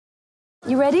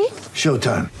You ready?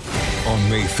 Showtime. On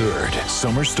May 3rd,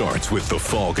 summer starts with The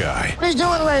Fall Guy. Let's do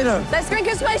it later. Let's drink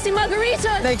a spicy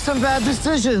margarita. Make some bad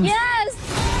decisions.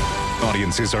 Yes!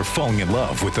 Audiences are falling in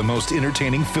love with the most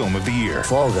entertaining film of the year.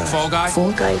 Fall Guy. Fall Guy?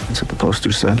 Fall guy. That's what the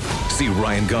poster said. See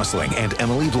Ryan Gosling and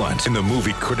Emily Blunt in the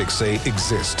movie critics say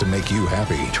exists to make you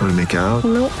happy. Trying to make it out?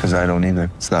 Nope. Because I don't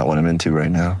either. It's not what I'm into right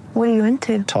now. What are you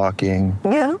into? Talking.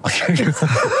 Yeah.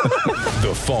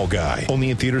 The Fall Guy.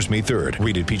 Only in theaters May 3rd.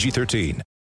 Rated PG-13.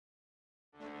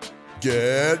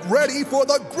 Get ready for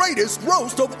the greatest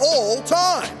roast of all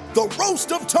time, the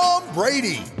Roast of Tom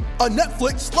Brady, a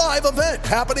Netflix live event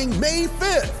happening May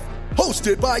 5th.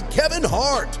 Hosted by Kevin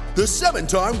Hart, the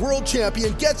 7-time world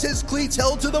champion gets his cleats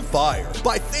held to the fire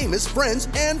by famous friends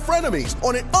and frenemies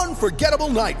on an unforgettable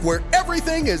night where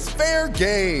everything is fair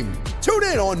game. Tune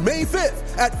in on May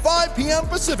 5th at 5 p.m.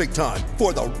 Pacific time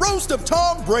for the Roast of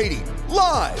Tom Brady,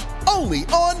 live only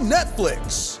on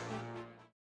Netflix.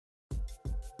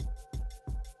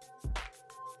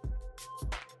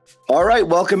 All right,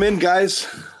 welcome in, guys.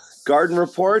 Garden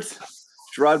Report.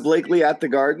 Gerard Blakely at the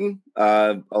Garden,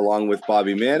 along with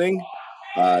Bobby Manning,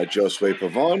 Josue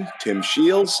Pavone, Tim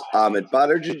Shields, Amit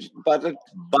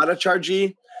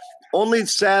Bhattacharjee. Only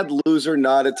sad loser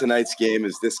not at tonight's game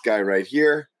is this guy right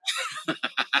here.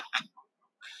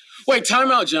 Wait,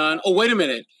 timeout, John. Oh, wait a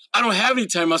minute. I don't have any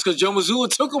timeouts because Joe Mazzulla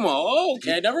took them all. Oh,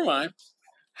 okay, never mind.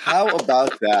 How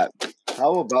about that?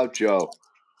 How about Joe?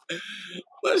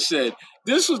 Listen,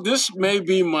 this may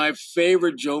be my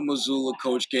favorite Joe Mazzulla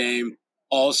coach game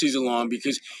all season long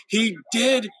because he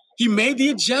made the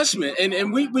adjustment,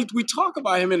 and we talk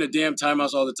about him in the damn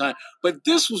timeouts all the time, but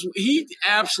he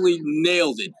absolutely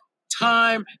nailed it.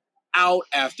 Time out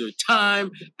after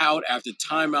time out after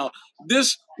time out.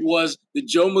 This was the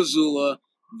Joe Mazzulla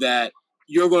that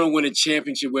you're going to win a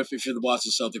championship with if you're the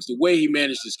Boston Celtics. The way he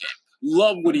managed this game,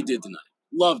 love what he did tonight.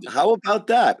 Loved it. How about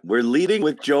that? We're leading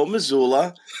with Joe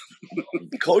Mazzulla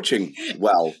coaching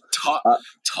well.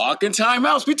 Talking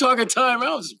timeouts. We talking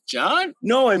timeouts, John.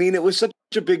 No, I mean, it was such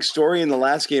a big story in the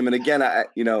last game. And again,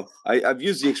 I've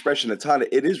used the expression a ton.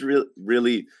 It is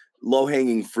really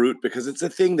low-hanging fruit because it's a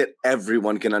thing that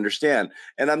everyone can understand.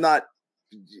 And I'm not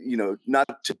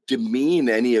to demean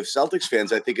any of Celtics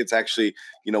fans. I think it's actually,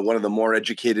 one of the more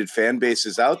educated fan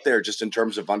bases out there just in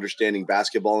terms of understanding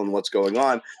basketball and what's going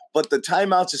on. But the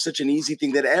timeouts is such an easy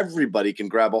thing that everybody can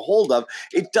grab a hold of.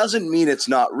 It doesn't mean it's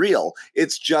not real.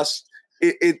 It's just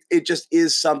it just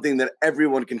is something that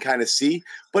everyone can kind of see.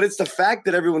 But it's the fact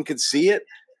that everyone can see it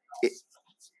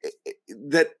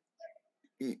that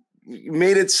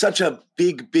made it such a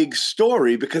big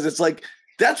story because it's like,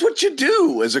 that's what you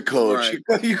do as a coach.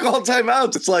 Right. You call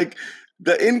timeouts. It's like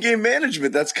the in-game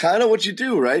management. That's kind of what you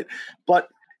do, right? But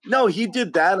no, he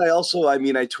did that. I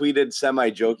tweeted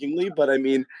semi-jokingly, but I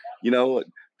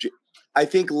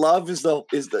think love is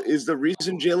the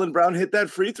reason Jaylen Brown hit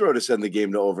that free throw to send the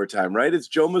game to overtime, right? It's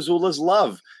Joe Mazzulla's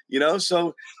love,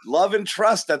 so love and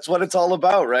trust. That's what it's all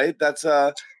about, right? That's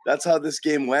how this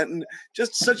game went. And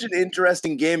just such an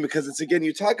interesting game because it's, again,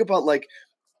 you talk about like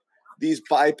these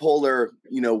bipolar,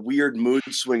 weird mood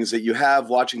swings that you have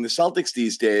watching the Celtics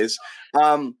these days.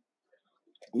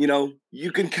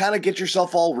 You can kind of get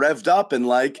yourself all revved up and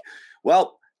like,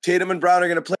 well, Tatum and Brown are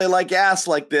going to play like ass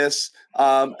like this.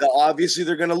 Obviously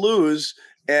they're going to lose.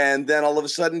 And then all of a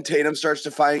sudden Tatum starts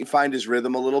to find his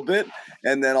rhythm a little bit.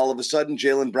 And then all of a sudden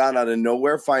Jaylen Brown out of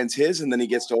nowhere finds his, and then he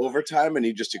gets to overtime and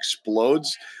he just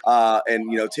explodes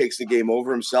and takes the game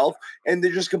over himself. And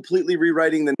they're just completely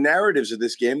rewriting the narratives of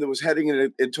this game that was heading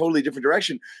in a totally different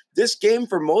direction. This game,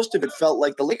 for most of it, felt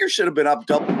like the Lakers should have been up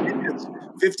double digits,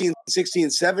 15, 16,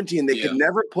 17. They could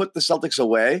never put the Celtics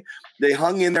away. They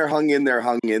hung in there.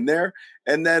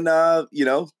 And then, they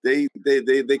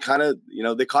kind of,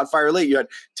 they caught fire late. You had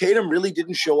Tatum really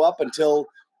didn't show up until,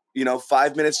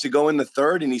 5 minutes to go in the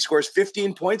third, and he scores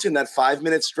 15 points in that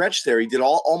 5-minute stretch there. He did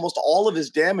almost all of his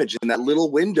damage in that little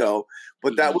window,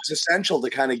 but that was essential to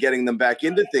kind of getting them back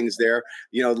into things there.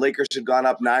 Lakers had gone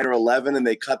up 9 or 11, and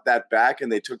they cut that back,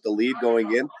 and they took the lead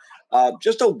going in.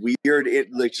 Just a weird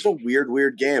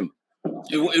game.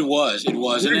 It was.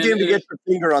 Weird game to get your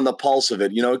finger on the pulse of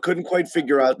it. It couldn't quite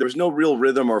figure out. There was no real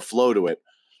rhythm or flow to it.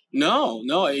 No,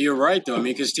 you're right, though. I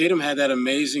mean, because Tatum had that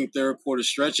amazing third quarter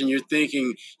stretch, and you're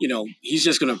thinking, he's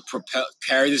just going to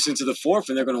carry this into the fourth,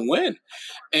 and they're going to win.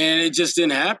 And it just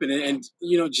didn't happen. And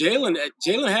Jaylen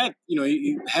had,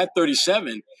 he had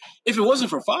 37. If it wasn't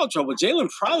for foul trouble, Jaylen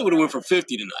probably would have went for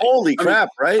 50 tonight. Holy crap,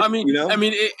 right?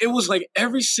 It was like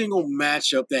every single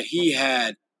matchup that he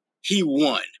had, he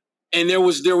won. And there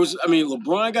was,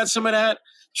 LeBron got some of that.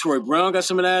 Troy Brown got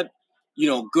some of that.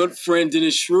 good friend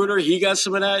Dennis Schroeder, he got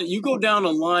some of that. You go down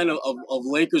the line of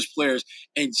Lakers players,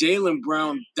 and Jaylen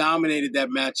Brown dominated that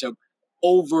matchup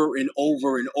over and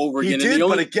over and over again. He did,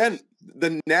 but again,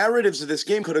 the narratives of this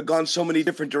game could have gone so many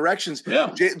different directions. Yeah.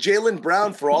 Jaylen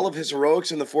Brown, for all of his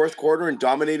heroics in the fourth quarter and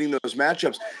dominating those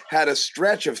matchups, had a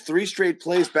stretch of 3 straight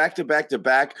plays back to back to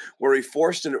back where he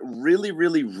forced a really,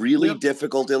 really, really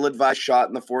difficult, ill-advised shot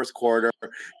in the fourth quarter,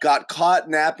 got caught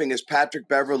napping as Patrick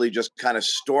Beverley just kind of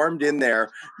stormed in there,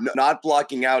 not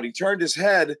blocking out. He turned his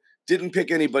head, didn't pick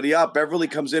anybody up. Beverly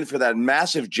comes in for that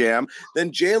massive jam.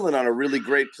 Then Jaylen, on a really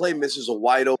great play, misses a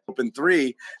wide open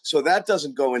 3. So that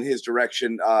doesn't go in his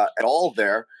direction at all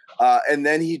there. And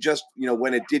then he just,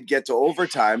 when it did get to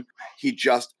overtime, he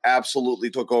just absolutely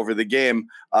took over the game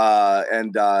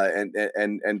and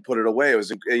put it away. It was,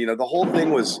 the whole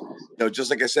thing was, just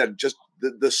like I said, just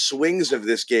the swings of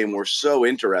this game were so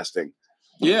interesting.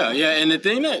 Yeah, and the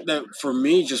thing that for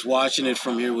me, just watching it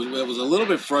from here, was a little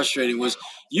bit frustrating was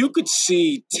you could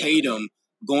see Tatum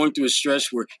going through a stretch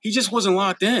where he just wasn't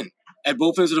locked in at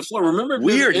both ends of the floor. Remember,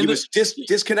 weird, he was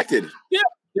disconnected. Yeah,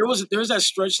 there was that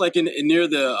stretch like near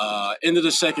the end of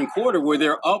the second quarter where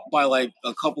they're up by like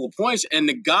a couple of points, and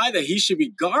the guy that he should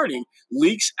be guarding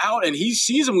leaks out, and he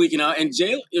sees him leaking out, and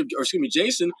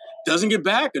Jason doesn't get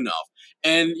back enough,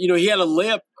 and he had a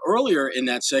layup earlier in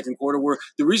that second quarter where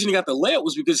the reason he got the layup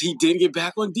was because he didn't get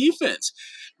back on defense.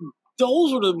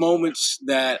 Those were the moments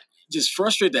that just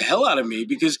frustrate the hell out of me,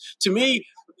 because to me,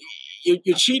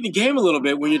 you're cheating the game a little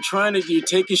bit when you're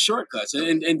taking shortcuts.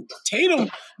 And Tatum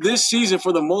this season,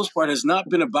 for the most part, has not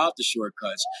been about the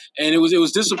shortcuts. And it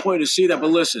was disappointing to see that. But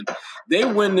listen, they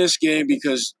win this game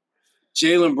because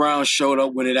Jaylen Brown showed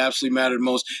up when it absolutely mattered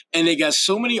most. And they got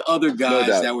so many other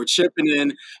guys that were chipping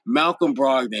in. Malcolm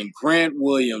Brogdon, Grant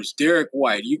Williams, Derek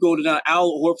White. You go down, Al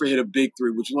Horford hit a big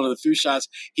 3, which was one of the few shots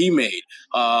he made.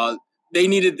 They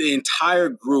needed the entire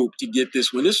group to get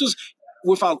this win. This was,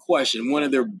 without question, one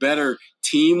of their better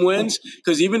team wins,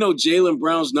 because even though Jaylen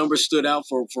Brown's numbers stood out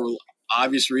for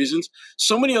obvious reasons,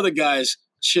 so many other guys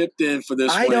chipped in for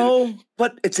this win. I know,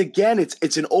 but it's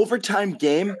an overtime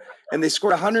game, and they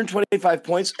scored 125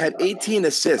 points, had 18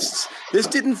 assists. This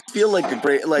didn't feel like a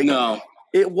great, no.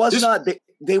 It was not.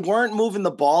 They weren't moving the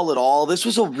ball at all. This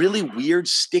was a really weird,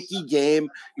 sticky game.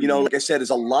 Like I said, there's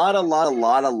a lot of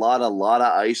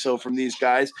ISO from these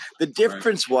guys. The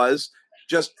difference was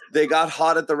just they got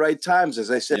hot at the right times.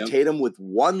 As I said, Tatum with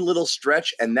one little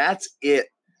stretch, and that's it.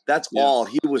 That's all.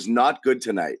 He was not good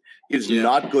tonight. He was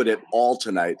not good at all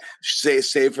tonight.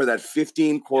 Save for that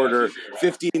 15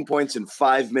 points in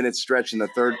 5 minute stretch in the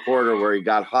third quarter where he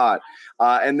got hot.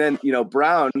 And then,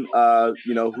 Brown,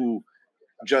 who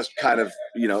just kind of,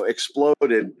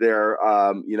 exploded there,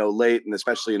 late and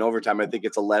especially in overtime. I think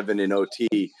it's 11 in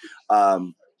OT,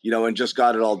 and just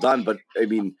got it all done. But I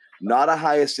mean, not a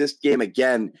high assist game.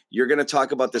 Again, you're going to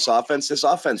talk about this offense. This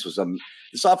offense was a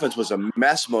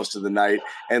mess most of the night.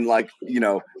 And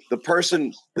the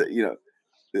person that,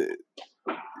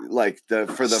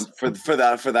 for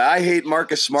the I hate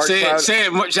Marcus Smart crowd. Say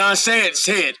it, John. Say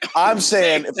it. I'm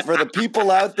saying for the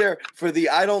people out there, for the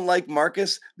I don't like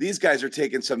Marcus, these guys are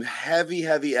taking some heavy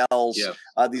L's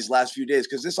these last few days,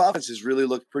 because this offense has really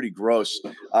looked pretty gross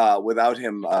without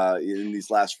him in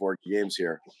these last 4 games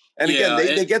here. And again,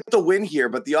 they get the win here,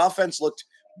 but the offense looked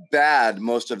bad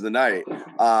most of the night,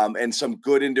 and some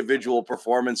good individual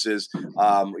performances,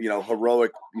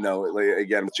 heroic,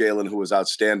 again, with Jaylen, who was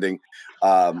outstanding,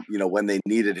 when they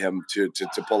needed him to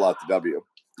pull out the W.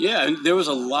 Yeah, and there was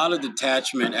a lot of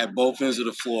detachment at both ends of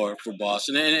the floor for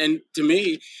Boston. And to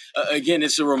me, again,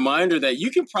 it's a reminder that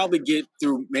you can probably get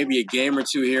through maybe a game or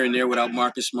two here and there without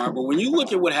Marcus Smart. But when you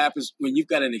look at what happens when you've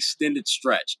got an extended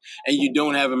stretch and you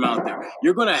don't have him out there,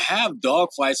 you're going to have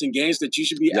dogfights in games that you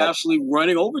should be absolutely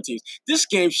running over teams. This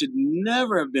game should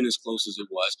never have been as close as it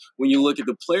was when you look at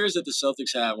the players that the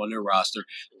Celtics have on their roster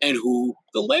and who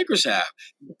the Lakers have.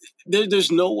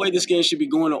 There's no way this game should be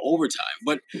going to overtime.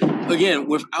 But again,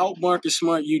 without Marcus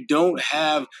Smart, you don't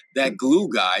have that glue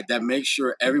guy that makes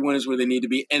sure everyone is where they need to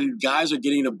be, and guys are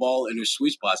getting the ball in their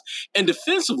sweet spots. And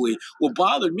defensively, what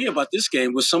bothered me about this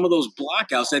game was some of those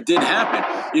blockouts that didn't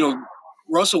happen.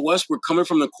 Russell Westbrook coming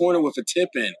from the corner with a tip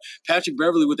in, Patrick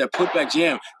Beverley with that putback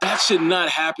jam. That should not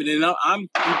happen. And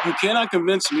you cannot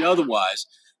convince me otherwise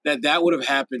that would have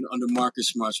happened under Marcus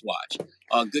Smart's watch.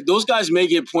 Those guys may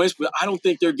get points, but I don't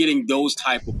think they're getting those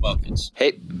type of buckets.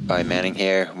 Hey, Bobby Manning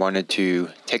here. Wanted to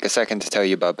take a second to tell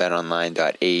you about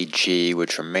BetOnline.ag,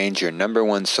 which remains your number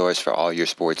one source for all your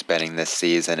sports betting this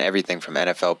season. Everything from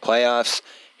NFL playoffs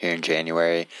here in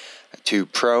January, to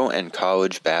pro and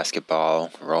college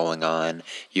basketball, rolling on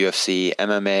UFC,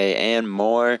 MMA, and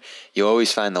more. You'll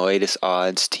always find the latest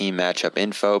odds, team matchup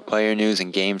info, player news,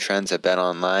 and game trends at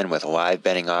BetOnline with live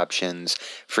betting options,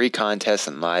 free contests,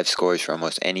 and live scores for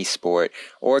almost any sport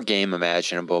or game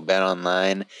imaginable.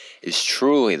 BetOnline is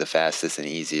truly the fastest and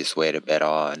easiest way to bet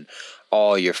on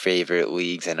all your favorite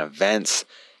leagues and events.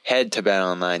 Head to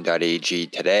betonline.ag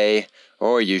today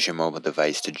or use your mobile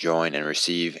device to join and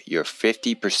receive your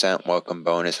 50% welcome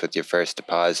bonus with your first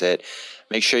deposit.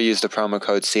 Make sure you use the promo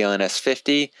code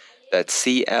CLNS50, that's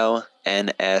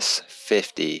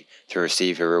CLNS50, to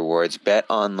receive your rewards.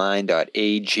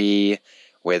 betonline.ag,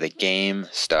 where the game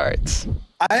starts.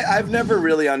 I've never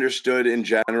really understood in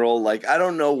general, like, I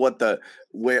don't know what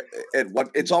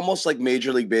it's almost like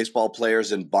Major League Baseball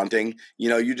players and bunting. You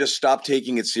know, you just stop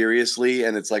taking it seriously,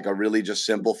 and it's like a really just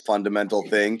simple fundamental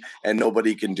thing, and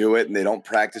nobody can do it, and they don't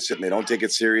practice it, and they don't take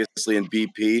it seriously in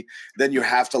BP. Then you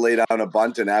have to lay down a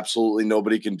bunt, and absolutely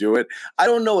nobody can do it. I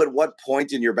don't know at what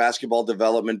point in your basketball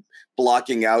development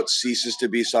blocking out ceases to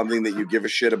be something that you give a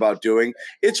shit about doing.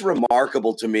 It's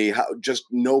remarkable to me how just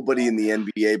nobody in the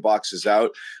NBA boxes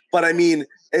out. But I mean,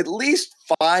 at least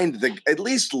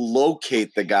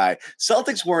locate the guy.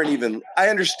 Celtics weren't even, I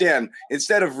understand,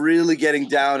 instead of really getting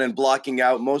down and blocking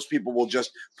out, most people will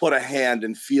just put a hand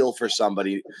and feel for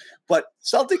somebody. But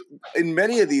Celtic, in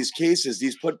many of these cases,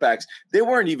 these putbacks, they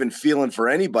weren't even feeling for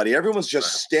anybody. Everyone's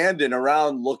just standing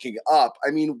around looking up.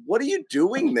 I mean, what are you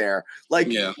doing there?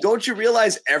 Like, Don't you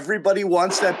realize everybody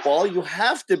wants that ball? You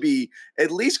have to be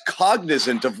at least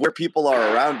cognizant of where people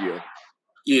are around you.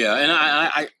 Yeah, and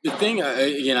I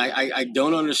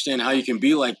don't understand how you can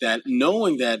be like that,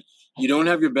 knowing that you don't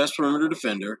have your best perimeter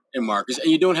defender in Marcus,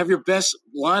 and you don't have your best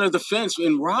line of defense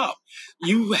in Rob.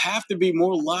 You have to be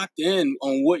more locked in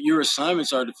on what your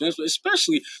assignments are defensively,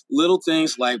 especially little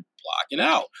things like blocking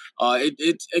out.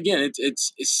 It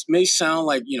may sound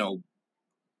like,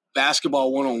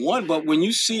 basketball one-on-one, but when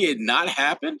you see it not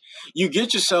happen, you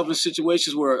get yourself in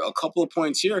situations where a couple of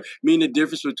points here mean the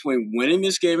difference between winning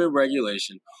this game in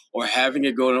regulation or having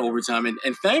it go to overtime. And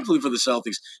thankfully for the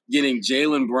Celtics, getting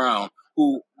Jaylen Brown,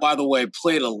 who, by the way,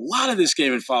 played a lot of this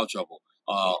game in foul trouble,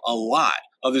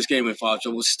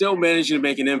 still managing to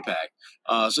make an impact.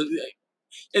 So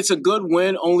it's a good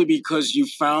win only because you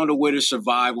found a way to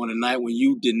survive on a night when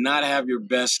you did not have your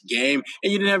best game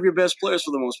and you didn't have your best players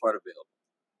for the most part available.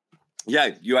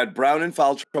 Yeah, you had Brown in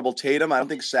foul trouble. Tatum, I don't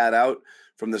think, sat out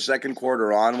from the second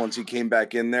quarter on once he came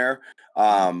back in there.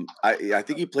 I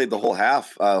think he played the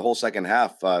whole second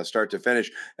half, start to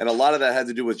finish. And a lot of that had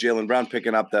to do with Jaylen Brown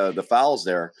picking up the fouls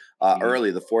there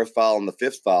early, the fourth foul and the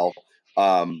fifth foul.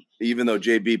 Even though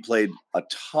JB played a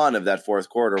ton of that fourth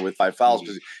quarter with 5 fouls,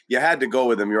 because you had to go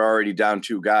with him. You're already down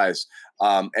 2 guys.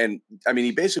 And, I mean,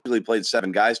 he basically played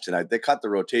 7 guys tonight. They cut the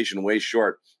rotation way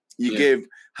short. You gave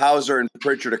Hauser and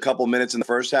Pritchard a couple minutes in the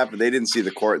first half, but they didn't see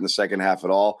the court in the second half at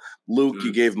all. Luke,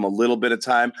 you gave him a little bit of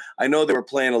time. I know they were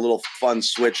playing a little fun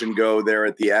switch and go there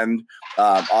at the end,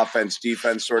 offense,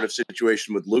 defense sort of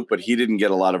situation with Luke, but he didn't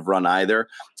get a lot of run either.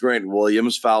 Grant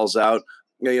Williams fouls out.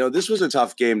 This was a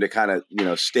tough game to kind of,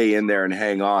 stay in there and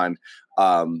hang on,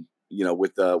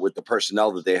 with the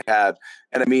personnel that they had.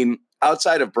 And I mean,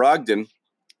 outside of Brogdon,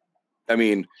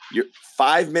 you're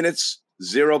 5 minutes,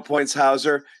 0 points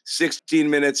Hauser, 16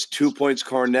 minutes, 2 points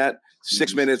Cornette,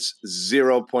 6 minutes,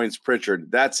 0 points Pritchard.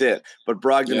 That's it. But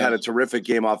Brogdon had a terrific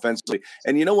game offensively.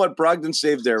 And you know what? Brogdon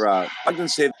saved their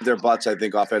butts, I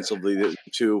think, offensively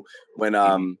too, when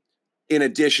in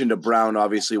addition to Brown,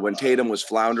 obviously, when Tatum was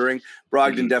floundering,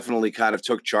 Brogdon definitely kind of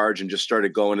took charge and just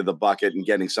started going to the bucket and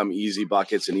getting some easy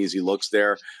buckets and easy looks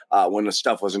there when the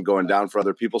stuff wasn't going down for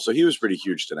other people. So he was pretty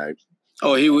huge tonight.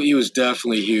 Oh, he was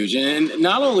definitely huge. And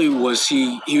not only was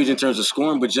he huge in terms of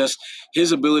scoring, but just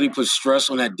his ability to put stress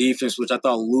on that defense, which I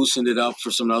thought loosened it up for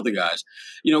some other guys.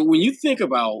 When you think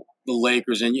about the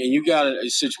Lakers and you got a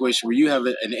situation where you have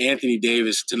an Anthony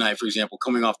Davis tonight, for example,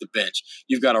 coming off the bench.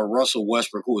 You've got a Russell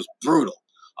Westbrook who was brutal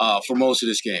for most of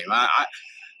this game. I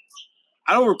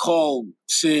don't recall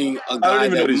seeing a guy. I don't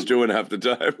even know what he's doing half the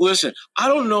time. Listen, I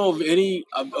don't know of any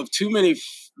of too many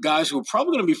guys who are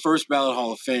probably going to be first ballot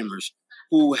Hall of Famers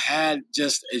who had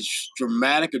just as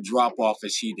dramatic a drop-off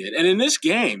as he did. And in this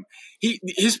game,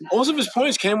 most of his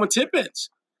points came with tip-ins.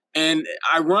 And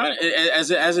as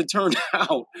it turned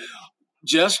out,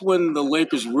 just when the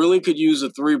Lakers really could use a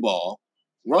 3-ball,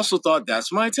 Russell thought,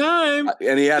 that's my time.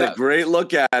 And he had a great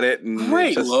look at it. And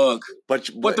look. But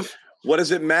what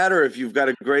does it matter if you've got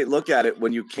a great look at it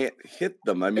when you can't hit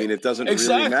them? I mean, it doesn't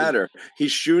really matter.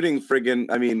 He's shooting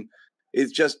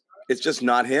it's just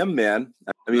not him, man.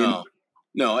 I mean,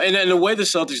 No, and the way the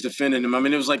Celtics defended him, I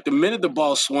mean, it was like the minute the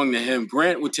ball swung to him,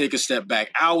 Grant would take a step back,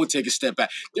 Al would take a step back.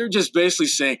 They were just basically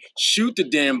saying, shoot the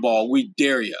damn ball, we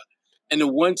dare you. And the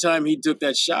one time he took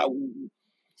that shot,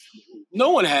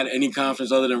 no one had any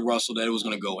confidence other than Russell that it was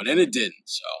going to go in, and it didn't.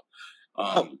 So,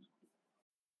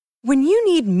 When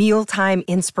you need mealtime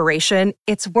inspiration,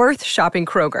 it's worth shopping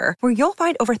Kroger, where you'll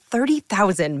find over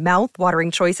 30,000 mouth-watering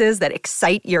choices that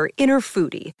excite your inner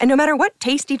foodie. And no matter what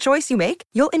tasty choice you make,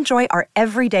 you'll enjoy our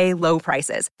everyday low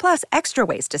prices, plus extra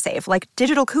ways to save, like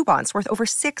digital coupons worth over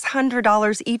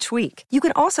 $600 each week. You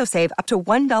can also save up to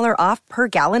 $1 off per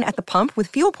gallon at the pump with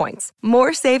fuel points.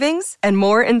 More savings and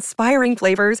more inspiring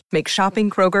flavors make shopping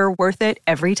Kroger worth it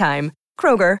every time.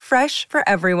 Kroger, fresh for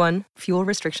everyone. Fuel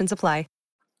restrictions apply.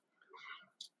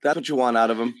 That's what you want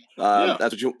out of him.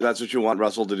 That's what you want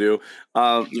Russell to do.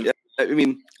 I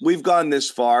mean, we've gone this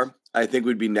far. I think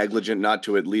we'd be negligent not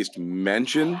to at least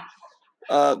mention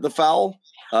the foul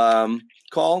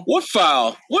call. What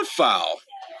foul? What foul?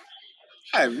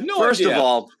 I have no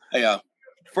idea.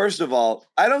 First of all,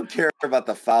 I don't care about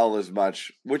the foul as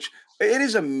much, which it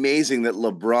is amazing that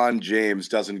LeBron James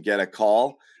doesn't get a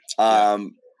call.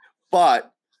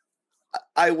 But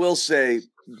I will say,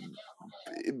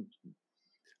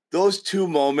 those two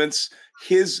moments,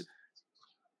 his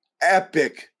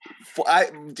epic.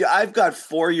 I've got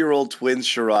 4-year-old twins,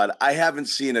 Sherrod. I haven't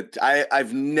seen it.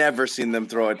 I've never seen them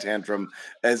throw a tantrum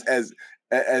as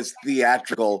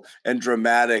theatrical and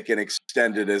dramatic and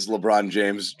extended as LeBron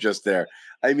James just there.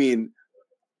 I mean,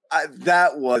 if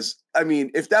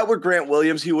that were Grant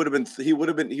Williams, he would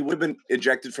have been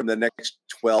ejected from the next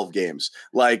 12 games.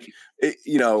 Like,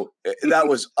 that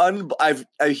was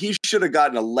he should have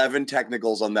gotten 11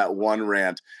 technicals on that one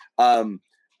rant.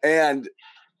 And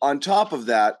on top of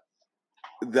that,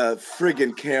 the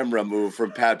friggin' camera move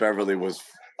from Pat Beverly was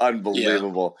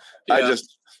unbelievable. Yeah.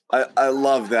 I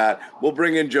love that. We'll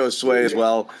bring in Joe Sway as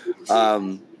well.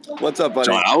 What's up, buddy?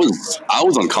 John, I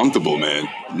was uncomfortable, man.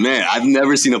 Man, I've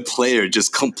never seen a player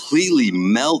just completely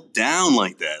melt down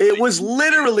like that. It was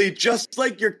literally just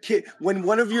like your kid. When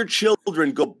one of your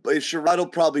children go, Sherrod will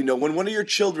probably know, when one of your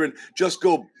children just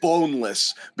go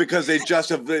boneless because they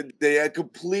had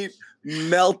complete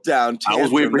meltdown. I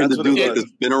was waiting for him to do the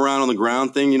spin around on the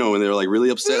ground thing, when they were like really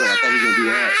upset. Like, I thought he was going to do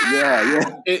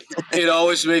that. Yeah. It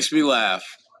always makes me laugh.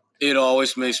 It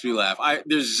always makes me laugh.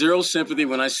 There's zero sympathy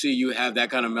when I see you have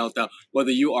that kind of meltdown, whether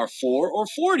you are 4 or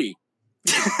 40.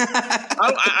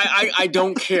 I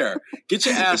don't care. Get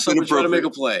your ass up and try to make a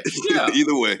play. Yeah.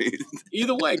 Either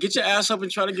way, get your ass up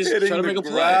and try to make a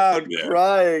play. Yeah.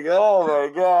 Crying. Oh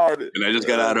my God. And I just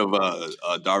got out of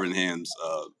Darvin Ham's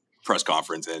press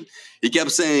conference, and he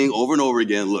kept saying over and over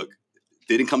again, "Look,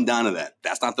 didn't come down to that.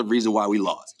 That's not the reason why we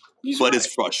lost." But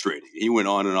it's frustrating. He went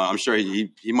on and on. I'm sure he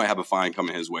might have a fine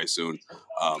coming his way soon.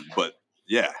 But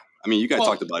yeah, I mean, you guys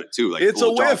talked about it too. Like, it's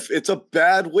a whiff. John, it's a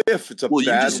bad whiff. It's a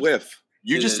bad whiff.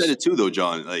 You just said it too, though,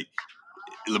 John. Like,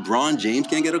 LeBron James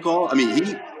can't get a call. I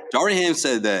mean, Darvin Ham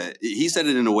said that. He said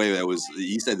it in a way that was.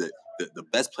 He said that the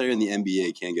best player in the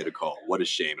NBA can't get a call. What a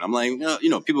shame. And I'm like,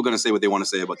 people are going to say what they want to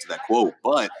say about that quote,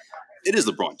 but it is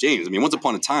LeBron James. I mean, once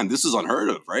upon a time, this is unheard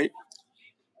of, right?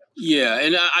 Yeah,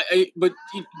 and but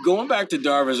going back to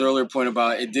Darvin's earlier point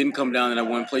about it didn't come down to that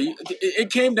one play.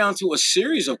 It came down to a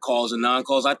series of calls and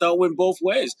non-calls. I thought went both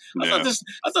ways. I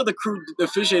thought the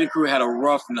officiating crew had a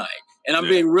rough night, and I'm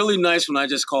being really nice when I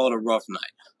just call it a rough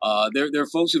night. There are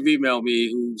folks who've emailed me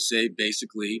who say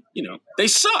basically, they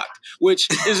sucked, which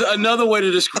is another way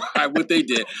to describe what they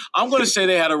did. I'm going to say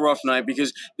they had a rough night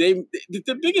because the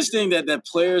biggest thing that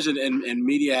players and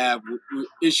media have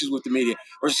issues with the media,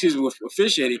 or excuse me, with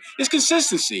officiating, is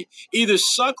consistency. Either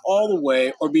suck all the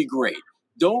way or be great.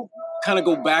 Don't kind of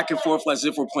go back and forth as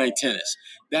if we're playing tennis.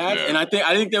 And I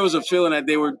think there was a feeling that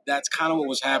that's kind of what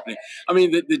was happening. I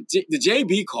mean, the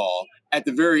JB call at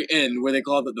the very end where they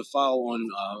called the foul on,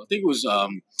 I think it was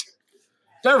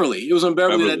Beverly. It was on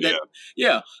Beverly.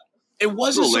 It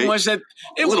wasn't so much that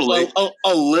it was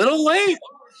a little late.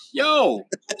 Yo,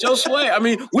 Joe Sway. I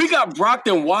mean, we got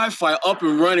Brockton Wi-Fi up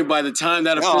and running by the time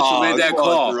that official made that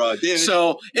call.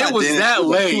 So it was that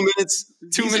late.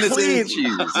 2 minutes in.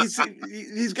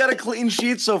 He's got a clean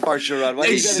sheet so far, Sherrod.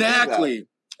 Exactly.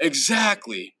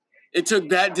 It took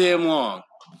that damn long.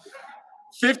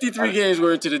 53 games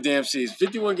were into the damn season.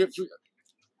 51 games.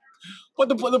 But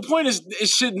the point is,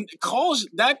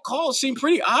 that call seemed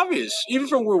pretty obvious, even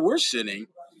from where we're sitting.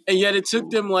 And yet it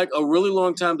took them like a really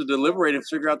long time to deliberate and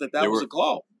figure out that was a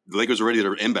call. The Lakers were ready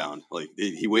to inbound. Like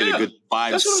he waited a good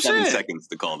 5-7 seconds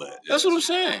to call that. That's what I'm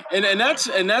saying.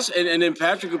 And then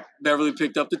Patrick Beverly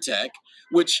picked up the tech,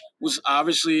 which was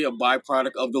obviously a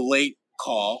byproduct of the late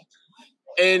call.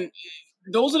 And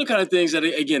those are the kind of things that,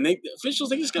 again, officials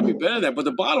think it's going to be better than that. But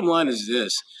the bottom line is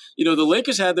this. You know, the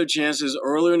Lakers had their chances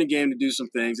earlier in the game to do some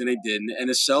things, and they didn't. And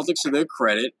the Celtics, to their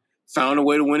credit, found a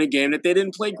way to win a game that they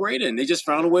didn't play great in. They just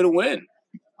found a way to win.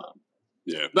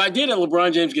 Yeah. But I did have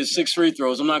LeBron James get 6 free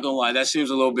throws. I'm not going to lie. That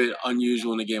seems a little bit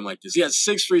unusual in a game like this. He had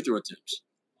 6 free throw attempts.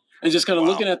 And just kind of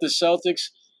looking at the Celtics,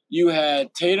 you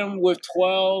had Tatum with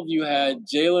 12. You had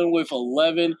Jalen with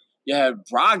 11. You had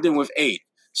Brogdon with 8.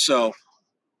 So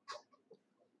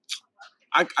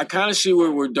I kind of see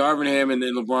where Darvin Ham and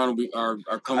LeBron are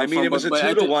coming from. I mean, it was a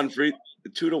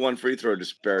 2-to-1 free throw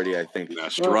disparity, I think. Nah,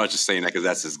 Sherrod's just saying that because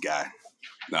that's his guy.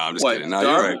 No, I'm just kidding. No,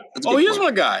 you're right. He is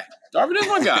my guy. Darvin is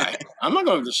my guy. I'm not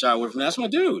going to shy away from that. That's my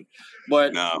dude.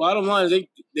 But bottom line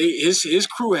is his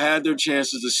crew had their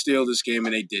chances to steal this game,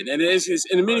 and they did. And it's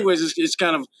in many ways, it's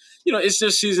kind of, it's their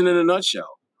season in a nutshell.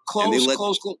 Close.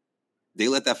 They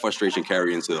let that frustration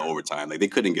carry into the overtime. Like, they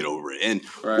couldn't get over it. And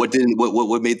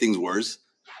what made things worse,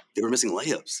 they were missing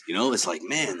layups. You know, it's like,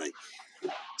 man, like,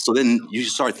 so then you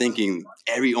start thinking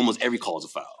almost every call is a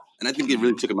foul. And I think it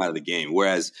really took him out of the game.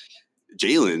 Whereas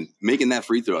Jalen making that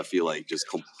free throw, I feel like just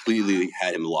completely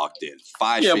had him locked in.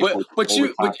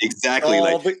 Exactly.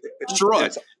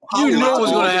 Sherrod, you knew what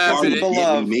was going to happen.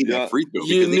 He made that free throw.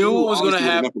 You knew what was going to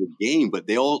happen for the game, but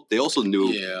they also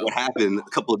knew what happened a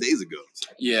couple of days ago.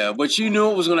 Yeah, but you knew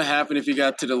what was going to happen if you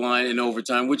got to the line in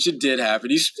overtime, which it did happen.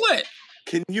 He split.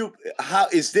 Can you? How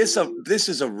is this this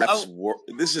is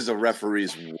a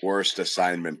referee's worst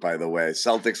assignment, by the way.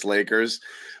 Celtics, Lakers,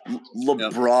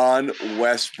 LeBron,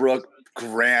 Westbrook,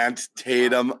 Grant,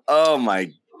 Tatum. Oh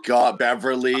my God,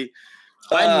 Beverly.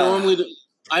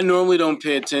 I normally don't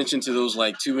pay attention to those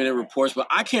 2-minute reports, but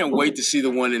I can't wait to see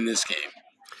the one in this game.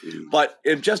 But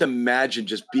just imagine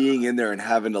just being in there and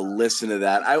having to listen to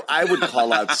that. I would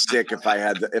call out sick if I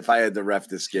had to ref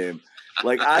this game.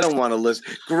 I don't want to listen.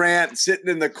 Grant sitting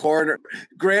in the corner.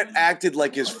 Grant acted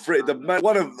like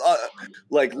one of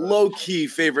low key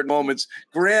favorite moments.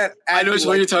 Grant. I know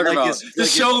what you're talking about. The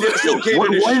shoulder. What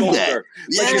was that?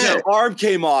 His arm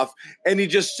came off, and he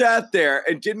just sat there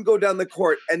and didn't go down the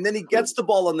court. And then he gets the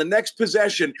ball on the next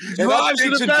possession and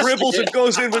takes and dribbles and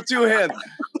goes in with 2 hands.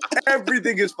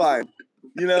 Everything is fine.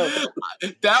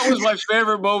 That was my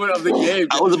favorite moment of the game.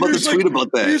 I was about to tweet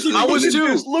about that. I was too.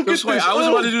 I was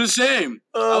about to do the same.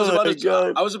 I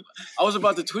was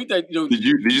about to tweet that. Did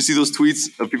you see those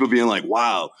tweets of people being like,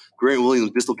 "Wow, Grant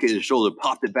Williams dislocated his shoulder,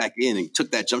 popped it back in, and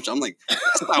took that jump shot"? I'm like,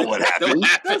 that's not what happened.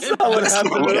 That's not what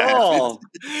happened at all.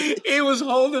 He was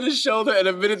holding his shoulder, and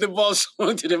the minute the ball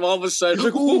swung to him, all of a sudden, he's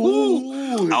like,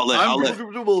 ooh. Outlet.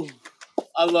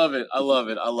 I love it.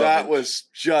 That was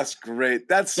just great.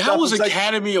 That was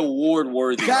Academy Award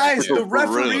worthy. Guys, the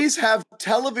referees have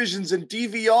televisions and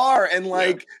DVR, and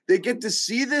they get to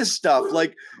see this stuff.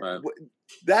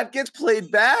 That gets played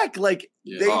back. They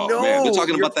know. Man. They're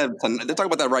talking about that. They're talking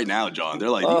about that right now, John. They're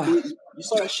like, you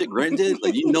saw that shit Grant did?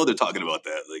 They're talking about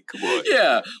that. Come on.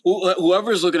 Yeah.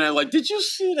 Whoever's looking at it, did you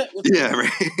see that? Yeah,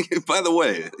 right. By the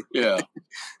way. Yeah.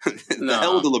 The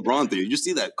hell with the LeBron thing. Did you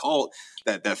see that call,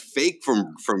 that fake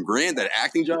from Grant, that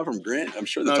acting job from Grant? I'm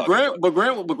sure they're talking about it.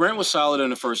 But Grant was solid in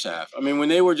the first half. I mean, when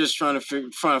they were just trying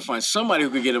to find somebody who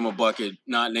could get him a bucket,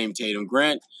 not named Tatum,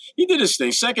 Grant, he did his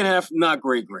thing. Second half, not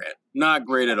great Grant. Not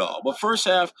great at all. But first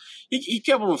half, he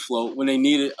kept them afloat when they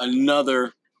needed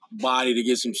another body to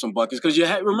get some buckets. Because you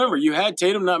had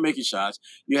Tatum not making shots.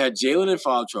 You had Jalen in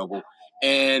foul trouble.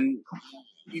 And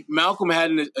Malcolm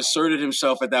hadn't asserted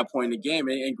himself at that point in the game.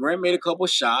 And Grant made a couple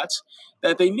shots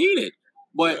that they needed.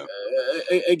 But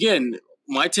again,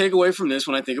 my takeaway from this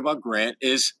when I think about Grant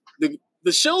is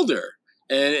the shoulder.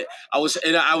 And I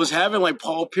was having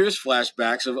Paul Pierce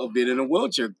flashbacks of being in a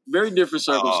wheelchair. Very different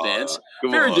circumstance.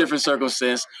 Different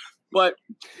circumstance. But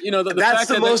that's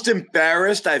the most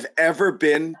embarrassed I've ever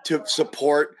been to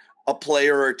support a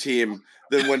player or team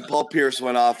than when Paul Pierce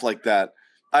went off like that.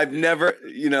 I've never,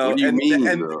 What do you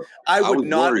mean, I would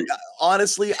not. Worried.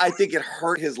 Honestly, I think it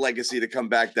hurt his legacy to come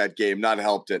back that game, not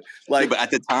helped it. But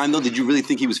at the time, though, did you really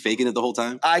think he was faking it the whole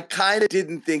time? I kind of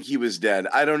didn't think he was dead.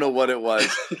 I don't know what it was.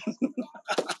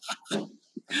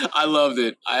 I loved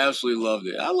it. I absolutely loved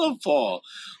it. I love Paul.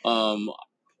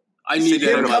 I need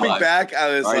him coming back.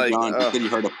 I was like, John, he said he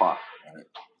heard a pop. Right.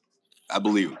 I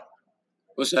believe him.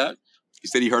 What's that? He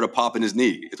said he heard a pop in his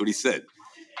knee. That's what he said.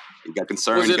 He got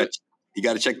concerned. He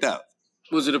got it checked out.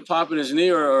 Was it a pop in his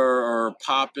knee or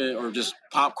popping or just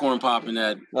popcorn popping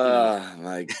that? Oh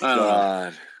my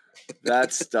God.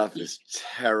 That stuff is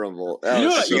terrible. I know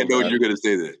what you're going to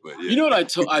say that. But yeah. You know what I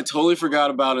totally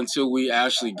forgot about until we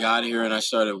actually got here and I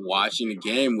started watching the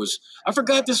game was I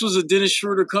forgot this was a Dennis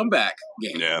Schroeder comeback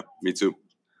game. Yeah, me too.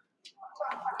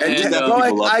 And,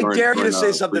 I dare you to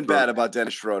say something bad about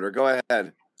Dennis Schroeder. Go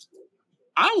ahead.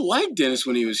 I liked Dennis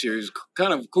when he was here. He was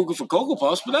kind of cuckoo for Cocoa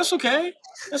Puffs, but that's okay.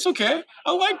 That's okay.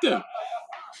 I liked him.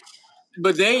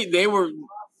 But they were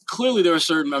clearly there were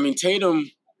certain. I mean,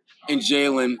 Tatum and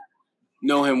Jalen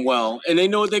know him well, and they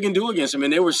know what they can do against him.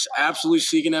 And they were absolutely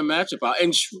seeking that matchup out.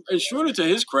 And Schroeder, to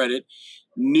his credit,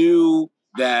 knew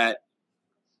that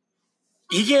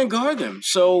he can't guard them.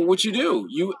 So what you do,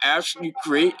 you actually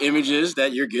create images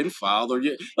that you're getting fouled, or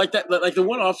like the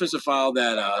one offensive foul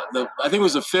that I think it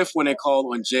was the fifth when they called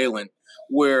on Jalen,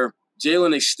 where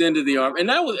Jalen extended the arm,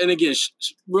 and again,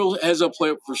 real heads up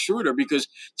play for Schroeder because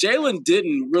Jalen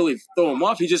didn't really throw him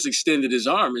off; he just extended his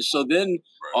arm, and so then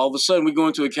all of a sudden we go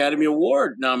into Academy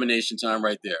Award nomination time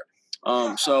right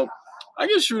there. So I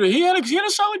guess Schroeder he had a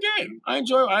solid game. I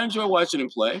enjoy watching him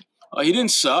play. He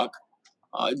didn't suck.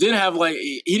 Didn't have but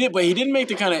he didn't make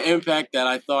the kind of impact that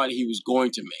I thought he was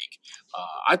going to make.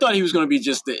 I thought he was going to be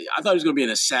I thought he was going to be an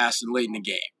assassin late in the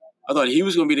game. I thought he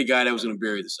was going to be the guy that was going to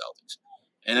bury the Celtics,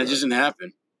 and that just didn't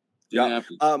happen.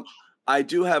 I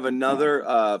do have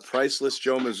another priceless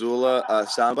Joe Mazzulla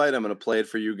soundbite. I'm going to play it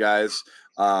for you guys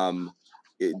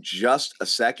in just a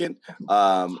second.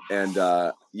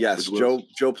 Yes,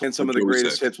 Joe playing some of the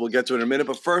greatest hits. We'll get to it in a minute.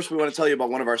 But first, we want to tell you about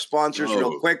one of our sponsors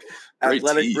real quick.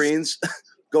 Athletic Greens.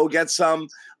 Go get some.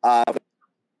 Those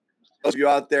of you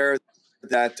out there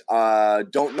that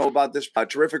don't know about this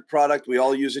terrific product, we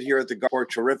all use it here at the Garden.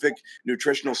 Terrific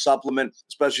nutritional supplement,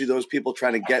 especially those people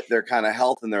trying to get their kind of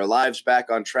health and their lives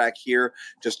back on track here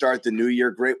to start the new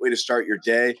year. Great way to start your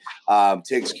day.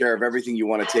 Takes care of everything you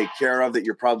want to take care of that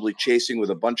you're probably chasing with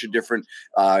a bunch of different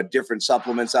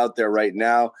supplements out there right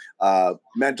now.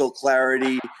 Mental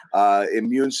clarity,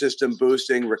 immune system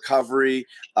boosting, recovery,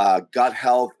 gut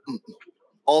health,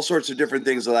 all sorts of different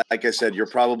things. Like I said, you're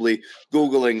probably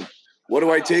Googling, what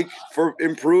do I take for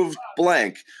improved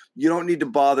blank? You don't need to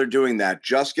bother doing that.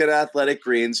 Just get Athletic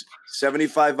Greens,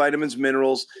 75 vitamins,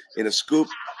 minerals in a scoop.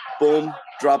 Boom,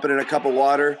 drop it in a cup of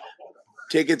water.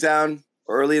 Take it down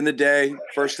early in the day,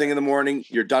 first thing in the morning.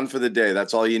 You're done for the day.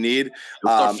 That's all you need.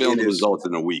 You'll start feeling the results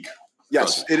in a week.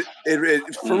 Yes, it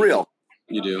for real.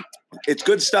 You do. It's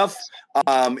good stuff.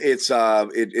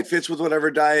 It fits with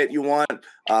whatever diet you want.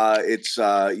 It's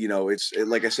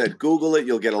like I said, Google it.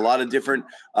 You'll get a lot of different,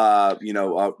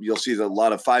 you'll see a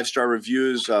lot of 5-star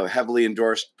reviews, heavily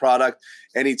endorsed product.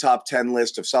 Any top 10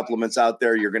 list of supplements out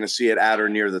there, you're going to see it at or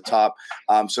near the top.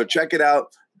 So check it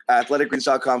out.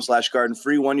 athleticgreens.com/garden,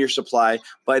 free 1-year supply,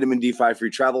 vitamin D5 free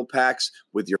travel packs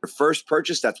with your first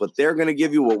purchase. That's what they're going to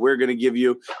give you. What we're going to give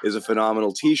you is a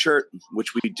phenomenal t-shirt,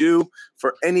 which we do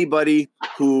for anybody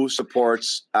who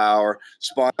supports our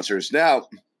sponsors. Now,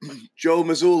 Joe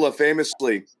Mazzulla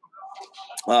famously,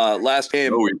 last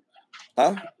game. Joey.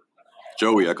 Huh?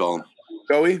 Joey, I call him.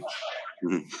 Joey?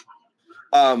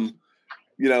 Mm-hmm.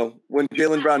 When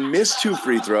Jaylen Brown missed 2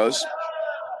 free throws,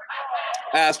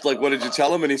 asked, what did you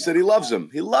tell him? And he said he loves him.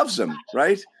 He loves him,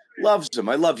 right? Loves him.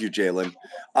 I love you, Jaylen.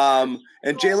 And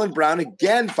Jaylen Brown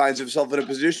again finds himself in a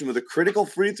position with a critical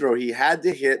free throw he had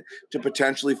to hit to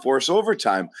potentially force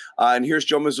overtime. And here's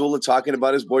Joe Mazzulla talking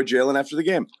about his boy Jaylen after the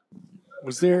game.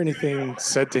 Was there anything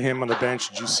said to him on the bench?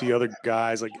 Did you see other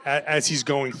guys, as he's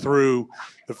going through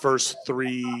the first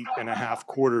 3.5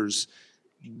 quarters,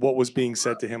 what was being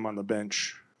said to him on the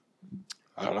bench?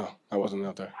 I don't know. I wasn't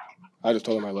out there. I just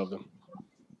told him I loved him.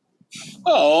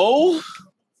 Oh.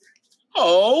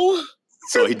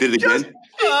 So he did it again?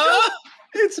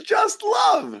 It's just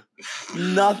love.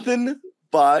 Nothing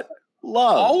but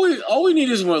love. All we need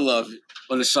is more love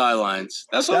on the sidelines.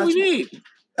 That's all we need.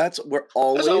 That's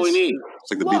all we need.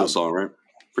 It's like the Beatles song, right?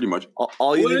 Pretty much.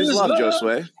 All you need is love,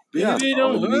 Josue. Yeah.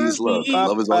 All you need is love.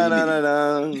 Love is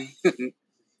all you need.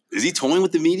 Is he toying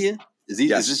with the media? Is he?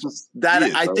 Yes. Is this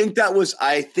I think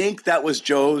that was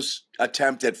Joe's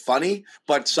attempt at funny,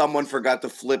 but someone forgot to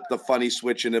flip the funny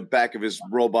switch in the back of his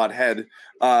robot head,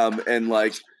 Wow.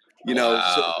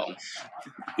 So,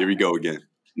 here we go again.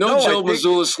 No Joe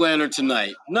Mazzulla slander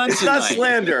tonight. None it's tonight. Not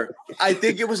slander. I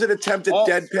think it was an attempt at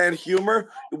deadpan humor.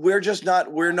 We're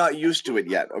not used to it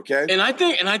yet. Okay. And I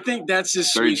think that's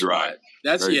his very sweet dry. spot.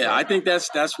 That's very dry. I think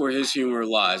that's where his humor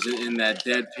lies, in that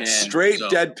deadpan. Straight zone.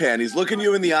 deadpan. He's looking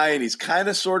you in the eye and he's kind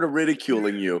of sort of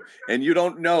ridiculing you, and you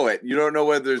don't know it. You don't know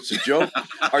whether it's a joke.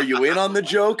 Are you in on the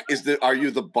joke? Are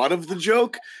you the butt of the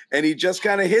joke? And he just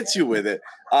kind of hits you with it.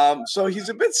 So he's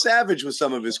a bit savage with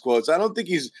some of his quotes. I don't think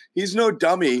he's no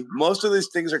dummy. Most of these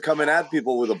things are coming at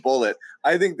people with a bullet.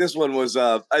 I think this one was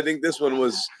a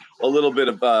little bit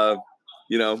of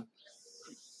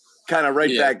kind of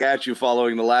back at you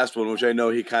following the last one, which I know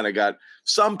he kind of got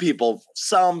some people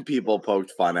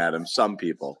poked fun at him. Some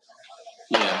people.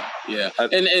 Yeah.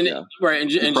 Right.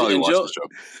 And Joe,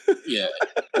 yeah.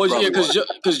 Well, yeah,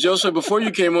 because Joseph, before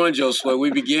you came on, Joseph,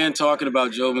 we began talking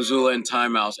about Joe Mazzulla and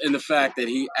timeouts and the fact that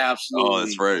he absolutely. Oh,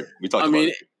 that's right. We talked about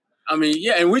it.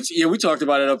 And we talked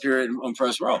about it up here on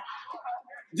Press Row.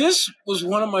 This was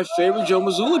one of my favorite Joe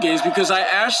Mazzulla games because I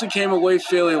actually came away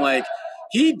feeling like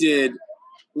he did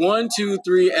 1, 2,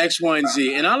 3, X, Y, and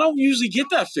Z, and I don't usually get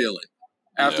that feeling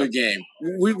after a game,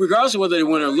 regardless of whether they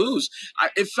win or lose.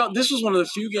 This was one of the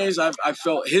few games I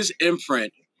felt his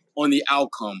imprint on the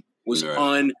outcome was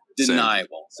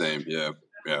undeniable. Same. Yeah.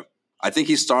 I think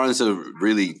he's starting to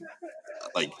really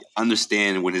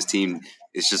understand when his team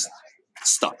is just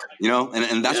stuck,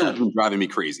 and that's what's been driving me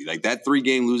crazy. Like that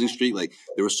 3-game losing streak,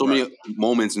 there were so many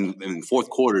moments in fourth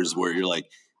quarters where you're like,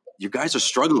 you guys are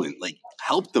struggling. Like,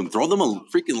 help them, throw them a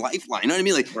freaking lifeline. You know what I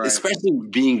mean? Especially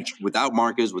being without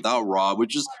Marcus, without Rob,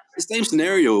 which is the same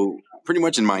scenario pretty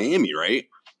much in Miami, right?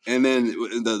 And then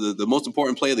the most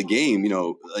important play of the game,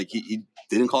 he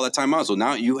didn't call that timeout. So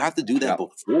now you have to do that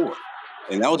before.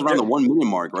 And that was around the 1 minute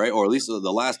mark, right? Or at least the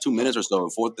last 2 minutes or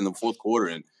so in the fourth quarter.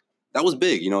 And that was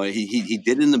big. He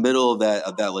did it in the middle of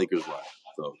that Lakers run.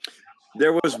 So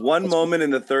there was one moment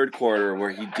in the third quarter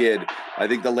where he did. I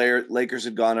think the Lakers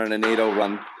had gone on an 8-0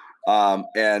 run.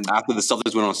 And after the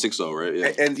Celtics went on 6-0, right?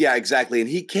 Yeah. And exactly. And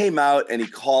he came out and he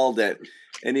called it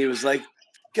and he was like,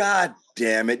 God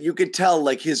damn it. You could tell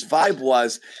his vibe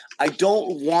was, I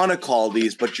don't want to call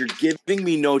these, but you're giving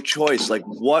me no choice.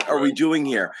 What are we doing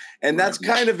here? And that's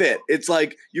kind of it. It's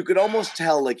you could almost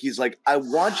tell he's like, I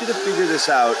want you to figure this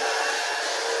out,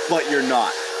 but you're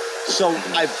not. So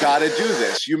I've got to do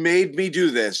this. You made me do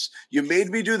this. You made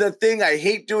me do that thing I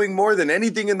hate doing more than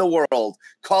anything in the world,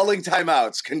 calling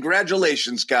timeouts.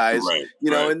 Congratulations, guys.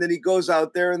 And then he goes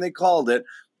out there and they called it,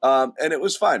 and it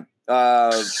was fun.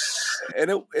 And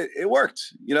it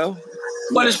worked,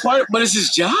 But it's his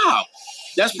job.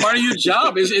 That's part of your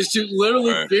job is to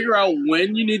literally figure out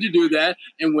when you need to do that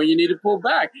and when you need to pull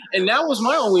back. And that was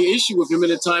my only issue with him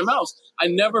in the timeouts. I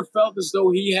never felt as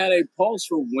though he had a pulse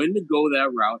for when to go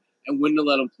that route and when to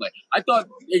let him play. I thought,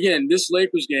 again, this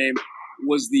Lakers game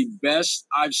was the best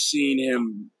I've seen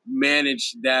him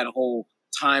manage that whole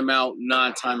timeout,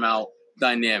 non-timeout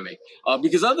dynamic.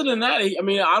 Because other than that, I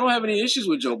don't have any issues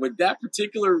with Joe, but that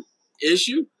particular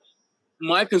issue,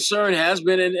 my concern has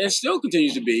been and still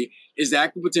continues to be, is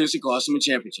that could potentially cost him a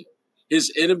championship.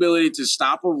 His inability to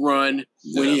stop a run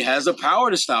when he has the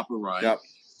power to stop a run,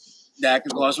 that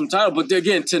could cost him a title. But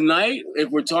again, tonight, if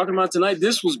we're talking about tonight,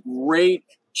 this was great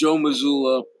Joe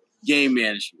Mazzulla game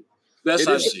management. Best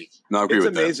I've seen. No, I agree with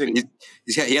amazing. that.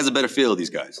 He has a better feel of these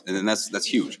guys, and that's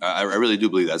huge. I really do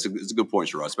believe that. It's a good point,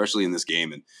 Sherrod, especially in this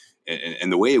game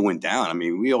and the way it went down.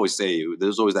 We always say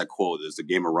there's always that quote, there's a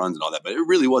game of runs and all that, but it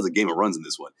really was a game of runs in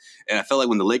this one. And I felt like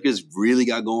when the Lakers really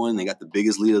got going, they got the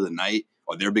biggest lead of the night,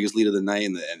 or their biggest lead of the night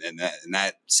in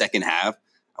that second half,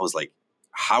 I was like,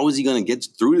 how is he going to get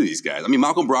through to these guys?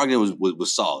 Malcolm Brogdon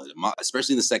was solid,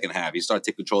 especially in the second half. He started to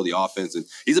take control of the offense, and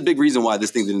he's a big reason why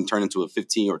this thing didn't turn into a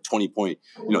 15 or 20-point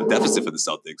deficit for the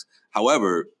Celtics.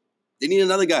 However, they need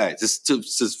another guy to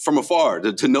from afar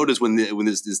to notice when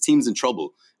this team's in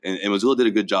trouble. And Mazzulla did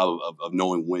a good job of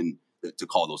knowing when to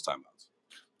call those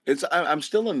timeouts. I'm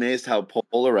still amazed how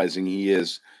polarizing he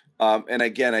is. And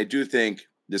again, I do think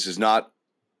this is not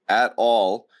at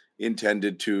all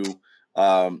intended to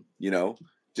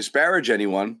disparage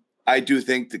anyone. I do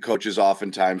think the coaches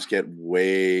oftentimes get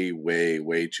way, way,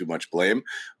 way too much blame.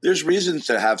 There's reasons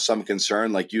to have some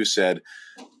concern. Like you said,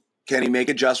 can he make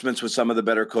adjustments with some of the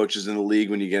better coaches in the league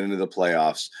when you get into the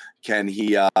playoffs? Can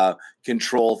he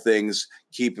control things,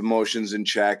 keep emotions in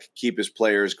check, keep his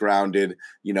players grounded,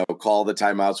 call the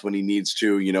timeouts when he needs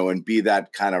to, and be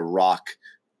that kind of rock?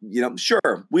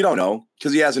 Sure, we don't know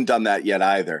because he hasn't done that yet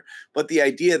either. But the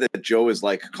idea that Joe is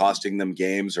costing them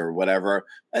games or whatever,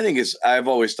 I've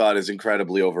always thought is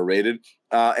incredibly overrated.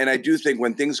 And I do think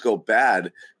when things go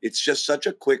bad, it's just such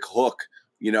a quick hook,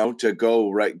 to go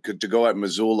at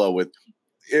Mazzulla with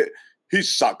it. He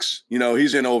sucks,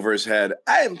 he's in over his head.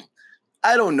 I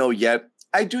don't know yet.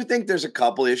 I do think there's a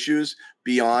couple issues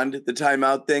beyond the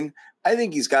timeout thing. I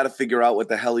think he's got to figure out what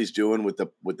the hell he's doing with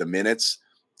the minutes.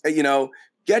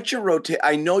 Get your rotate.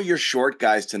 I know you're short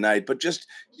guys tonight, but you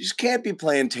just can't be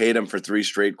playing Tatum for 3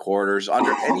 straight quarters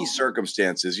under any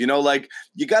circumstances. You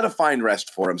got to find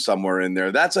rest for him somewhere in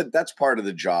there. That's part of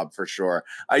the job for sure.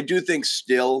 I do think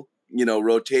still,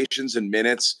 rotations and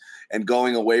minutes and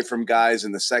going away from guys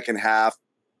in the second half.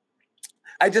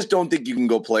 I just don't think you can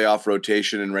go playoff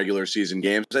rotation in regular season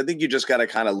games. I think you just got to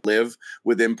kind of live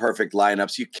with imperfect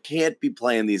lineups. You can't be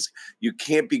playing these. You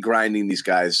can't be grinding these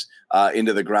guys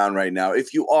into the ground right now.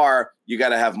 If you are, you got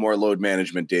to have more load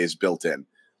management days built in.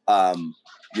 That's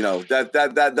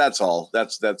all.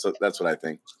 That's what I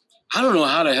think. I don't know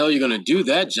how the hell you're going to do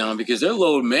that, John, because their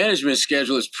load management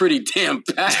schedule is pretty damn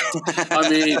packed. I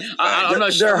mean, I'm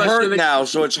not sure. They're hurt now,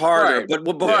 so it's harder. Right.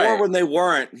 But before, when they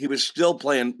weren't, he was still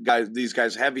playing these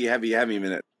guys heavy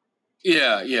minutes.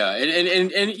 Yeah.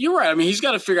 And you're right. I mean, he's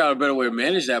got to figure out a better way to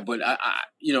manage that. But,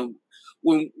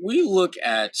 when we look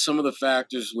at some of the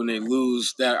factors when they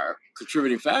lose that are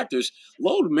contributing factors,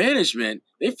 load management,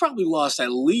 they've probably lost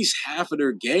at least half of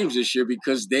their games this year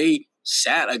because they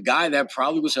sat a guy that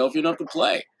probably was healthy enough to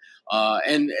play.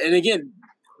 And again,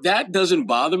 that doesn't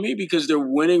bother me because they're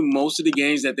winning most of the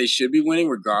games that they should be winning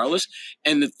regardless.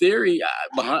 And the theory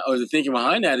the thinking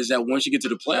behind that is that once you get to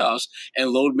the playoffs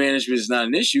and load management is not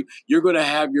an issue, you're going to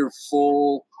have your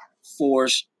full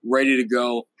force ready to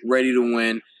go, ready to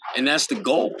win. And that's the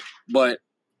goal. But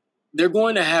they're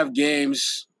going to have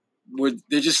games where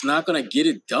they're just not going to get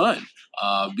it done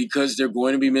because they're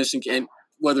going to be missing, and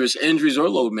whether it's injuries or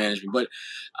load management. But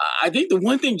I think the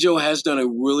one thing Joe has done a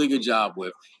really good job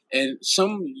with, and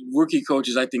some rookie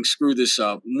coaches I think screw this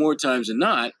up more times than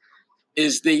not,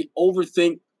 is they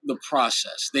overthink the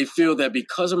process. They feel that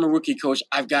because I'm a rookie coach,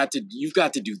 you've got to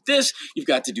do this, you've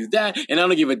got to do that, and I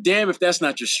don't give a damn if that's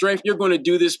not your strength. You're going to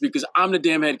do this because I'm the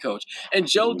damn head coach. And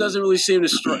Joe doesn't really seem to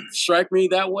strike me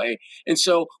that way. And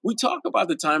so we talk about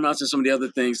the timeouts and some of the other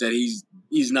things that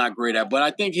he's not great at. But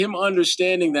I think him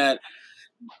understanding that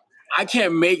I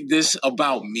can't make this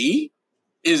about me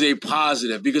is a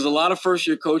positive, because a lot of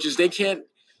first-year coaches,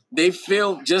 they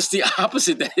feel just the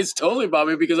opposite, that it's totally about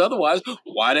me, because otherwise,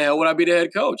 why the hell would I be the head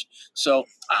coach? So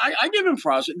I give him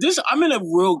props. I'm in a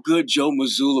real good Joe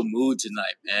Mazzulla mood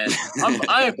tonight, man.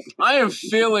 I am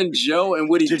feeling Joe and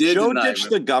what he did tonight. Did Joe ditch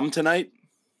the gum tonight?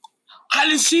 I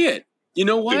didn't see it. You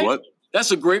know what? Did what?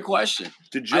 That's a great question.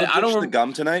 Did Joe ditch the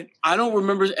gum tonight? I don't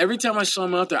remember. Every time I saw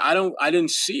him out there, I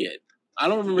didn't see it. I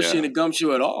don't remember seeing the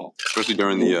gumshoe at all. Especially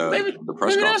during the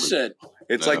press conference. That's it.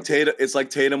 It's like Tatum. It's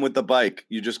like Tatum with the bike.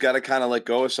 You just got to kind of let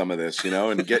go of some of this,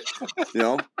 and get,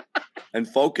 and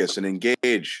focus and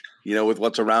engage, with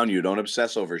what's around you. Don't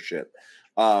obsess over shit.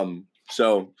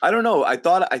 So I don't know. I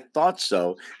thought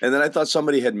so, and then I thought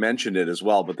somebody had mentioned it as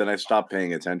well, but then I stopped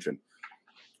paying attention.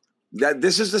 That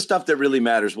this is the stuff that really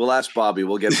matters. We'll ask Bobby.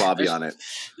 We'll get Bobby on it.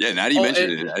 Yeah, now that you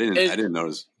mentioned it, I didn't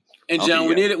notice. And John,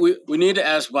 we need to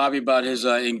ask Bobby about his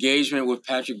engagement with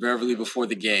Patrick Beverly before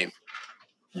the game.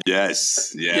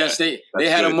 Yes, yeah. Yes, they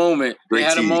had a moment. They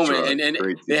had a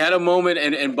moment,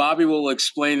 and Bobby will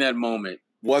explain that moment.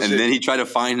 Then he tried to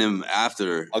find him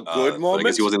after a good moment. I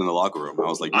guess he wasn't in the locker room. I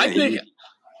was like, I think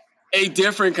a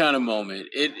different kind of moment.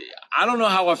 I don't know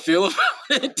how I feel about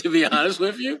it, to be honest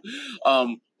with you.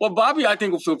 Well, Bobby, I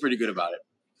think will feel pretty good about it.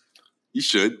 You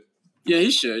should. Yeah,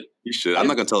 he should. You should. I'm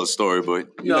not going to tell the story, but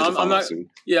I'm not.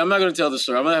 Yeah, I'm not going to tell the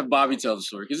story. I'm going to have Bobby tell the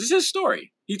story because it's his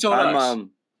story. He told us.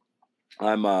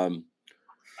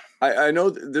 I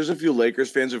know there's a few Lakers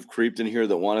fans who've creeped in here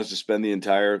that want us to spend the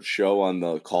entire show on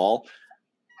the call.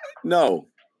 No,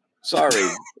 sorry,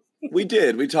 we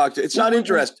did. We talked. It's not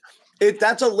interesting.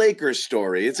 That's a Lakers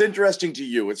story. It's interesting to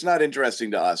you. It's not interesting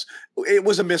to us. It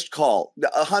was a missed call.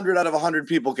 100 out of 100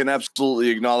 people can absolutely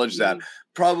acknowledge that.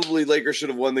 Probably Lakers should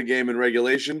have won the game in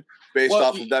regulation based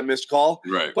off of that missed call.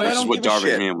 Right. But This is what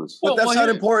Darvin Ham was. But that's not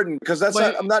important because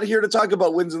I'm not here to talk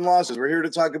about wins and losses. We're here to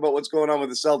talk about what's going on with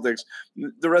the Celtics.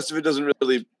 The rest of it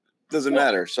doesn't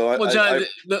matter. So John,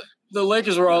 the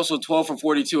Lakers were also 12 for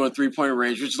 42 on 3-point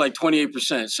range, which is like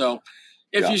 28%. So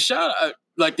if you shot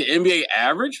like the NBA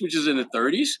average, which is in the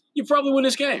 30s, you probably win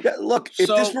this game. Yeah, look, if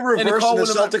this were reversed and the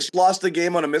Celtics lost the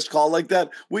game on a missed call like that,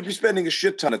 we'd be spending a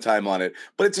shit ton of time on it.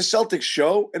 But it's a Celtics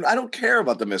show, and I don't care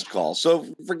about the missed call. So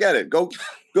forget it. Go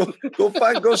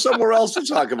somewhere else to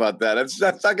talk about that. That's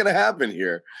not going to happen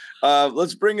here.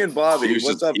 Let's bring in Bobby.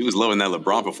 What's up? He was loving that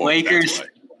LeBron performance.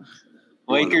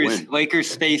 Lakers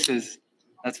spaces.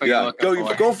 That's what you're looking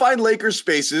for. Go find Lakers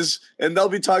spaces, and they'll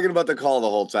be talking about the call the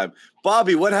whole time.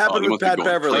 Bobby, what happened with Pat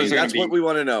Beverly? That's what we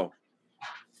want to know.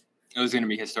 It was going to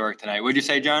be historic tonight. What'd you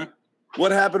say, John?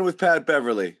 What happened with Pat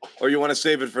Beverly? Or you want to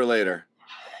save it for later?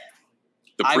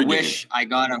 I wish I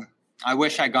got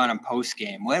him post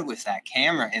game. What was that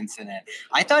camera incident?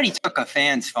 I thought he took a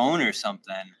fan's phone or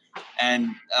something. And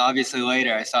obviously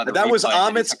later I saw that was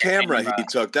Amit's camera he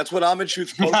took. That's what Amit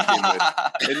shoots post game with.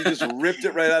 And he just ripped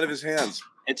it right out of his hands.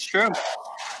 It's true.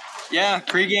 Yeah,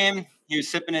 pregame, he was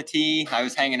sipping a tea. I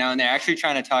was hanging out in there, actually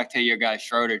trying to talk to your guy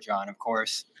Schroeder, John, of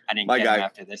course. I didn't My get guy. him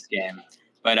after this game.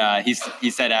 But he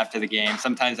said after the game,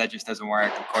 sometimes that just doesn't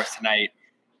work. Of course, tonight,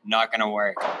 not going to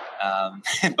work.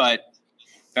 But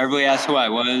Beverly asked who I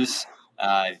was,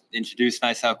 introduced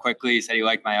myself quickly. He said he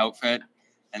liked my outfit.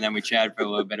 And then we chatted for a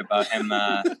little bit about him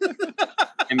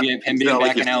being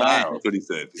back in LA. That's what he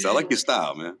said. He said, I like your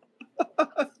style, man.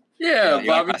 Yeah, he Bobby.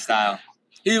 liked my style.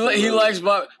 He likes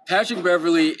Bob. Patrick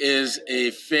Beverly is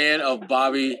a fan of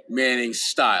Bobby Manning's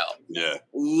style. Yeah.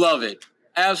 Love it.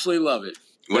 Absolutely love it.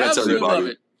 What I tell you, Absolutely love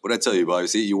Bobby? it. What I tell you, Bobby?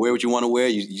 See, you wear what you want to wear.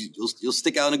 You'll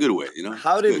stick out in a good way. You know.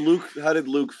 How did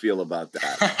Luke feel about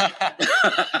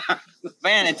that?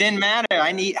 Man, it didn't matter.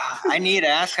 I need to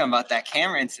ask him about that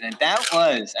camera incident. That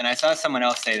was, and I saw someone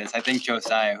else say this. I think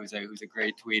Josiah, who's a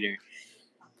great tweeter,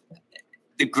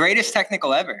 the greatest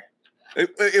technical ever.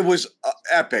 It was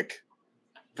epic,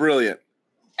 brilliant.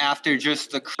 After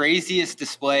just the craziest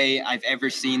display I've ever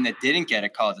seen that didn't get a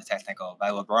call to technical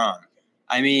by LeBron.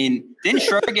 I mean, didn't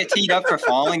Schroeder get teed up for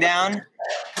falling down?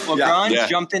 LeBron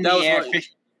jumped in the air.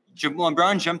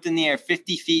 LeBron jumped in the air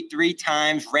 50 feet 3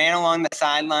 times, ran along the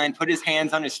sideline, put his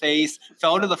hands on his face,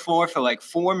 fell to the floor for like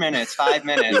 4 minutes, 5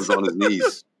 minutes. He was on his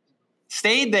knees.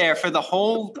 Stayed there for the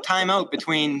whole timeout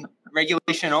between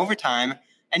regulation and overtime,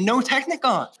 and no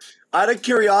technical. Out of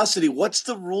curiosity, what's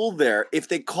the rule there? If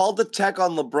they called the tech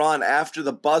on LeBron after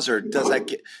the buzzer,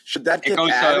 should that get It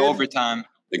goes added? to overtime.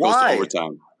 It goes to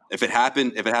overtime. If it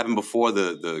happened before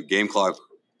the game clock,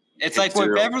 it's like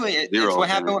what Beverly. It's what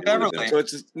happened with Beverly. So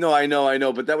it's no, I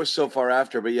know, but that was so far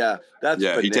after. But yeah, that's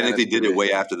he technically did it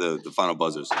way after the final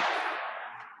buzzers.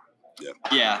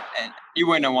 Yeah, and you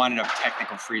wouldn't have wanted a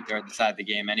technical free throw at the side of the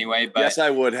game anyway. But yes,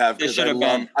 I would have because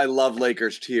been. I love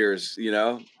Lakers tears. You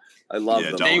know, I love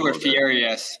them. They were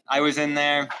furious. I was in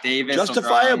there. Davis,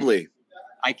 justifiably.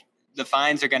 LeBron, the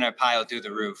fines are going to pile through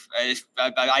the roof.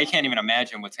 I can't even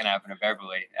imagine what's going to happen to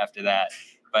Beverly after that.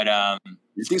 But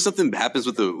you think something happens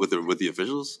with the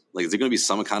officials? Like, is there going to be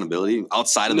some accountability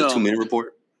outside of the 2-minute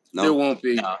report? No, there won't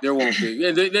be. No. There won't be.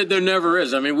 Yeah, there never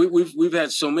is. I mean, we've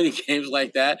had so many games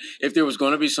like that. If there was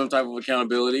going to be some type of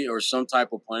accountability or some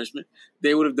type of punishment,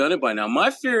 they would have done it by now.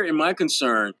 My fear and my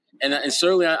concern, and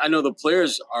certainly I know the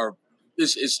players are.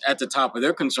 This is at the top of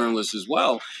their concern list as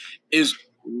well. Is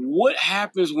what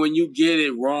happens when you get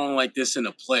it wrong like this in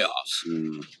the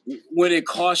playoffs? When it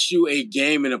costs you a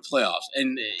game in the playoffs,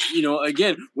 and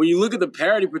again, when you look at the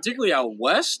parity, particularly out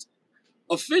west.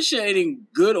 Officiating,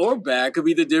 good or bad, could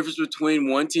be the difference between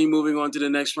one team moving on to the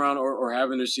next round or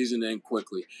having their season end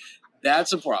quickly.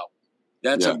 That's a problem.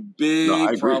 That's a big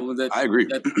problem. I agree.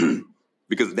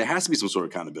 Because there has to be some sort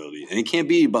of accountability. And it can't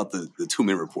be about the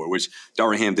 2-minute report, which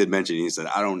Darvin Ham did mention. He said,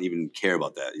 I don't even care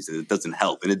about that. He said, it doesn't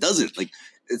help. And it doesn't. Like,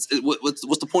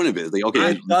 what's the point of it? Like,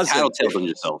 okay, tattletales on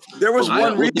yourself. There was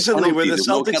one recently where the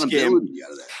Celtics game.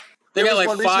 They got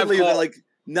like 5 calls.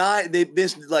 They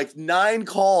missed like 9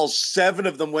 calls. 7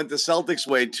 of them went the Celtics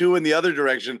way, 2 in the other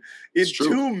direction in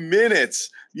 2 minutes.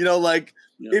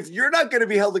 If you're not going to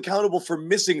be held accountable for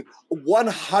missing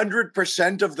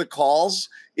 100% of the calls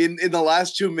in the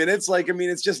last 2 minutes,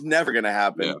 it's just never going to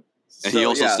happen. Yeah. And he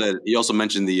also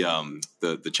mentioned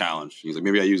the challenge. He's like,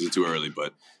 maybe I used it too early,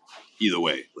 but either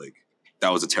way,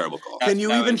 that was a terrible call. Can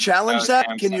you even challenge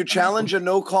that? Can you challenge a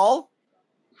no call?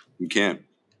 You can.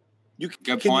 You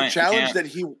challenge that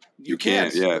he? You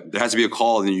can't. Yeah, there has to be a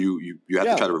call, and you have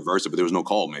to try to reverse it. But there was no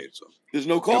call made, so there's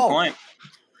no call. Good point.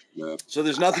 Yeah. So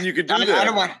there's nothing you could do there.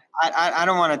 I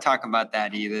don't want to talk about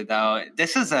that either, though.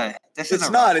 It's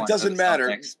not. It doesn't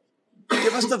matter.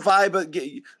 Give us the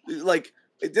vibe.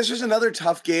 This was another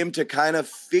tough game to kind of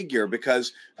figure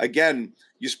because again,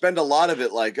 you spend a lot of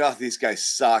it these guys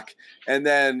suck. And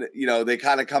then, they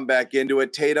kind of come back into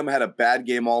it. Tatum had a bad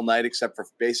game all night, except for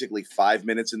basically 5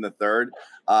 minutes in the third.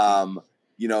 And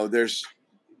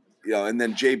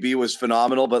then JB was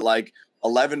phenomenal, but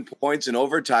 11 points in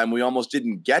overtime, we almost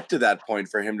didn't get to that point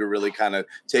for him to really kind of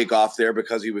take off there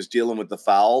because he was dealing with the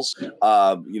fouls,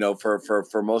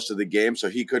 for most of the game. So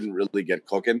he couldn't really get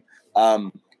cooking.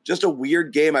 Just a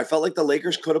weird game. I felt like the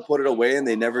Lakers could have put it away and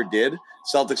they never did.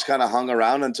 Celtics kind of hung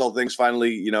around until things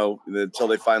finally,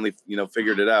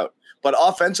 figured it out. But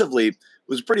offensively, it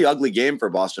was a pretty ugly game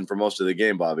for Boston for most of the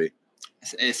game, Bobby.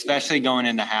 Especially going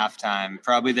into halftime,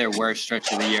 probably their worst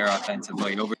stretch of the year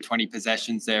offensively. Over 20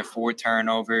 possessions there, 4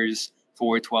 turnovers,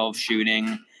 4-12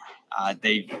 shooting.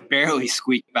 They barely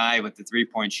squeaked by with the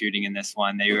 3-point shooting in this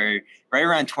one. They were right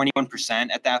around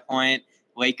 21% at that point.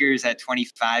 Lakers at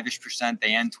 25-ish%.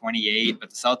 They end 28,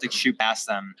 but the Celtics shoot past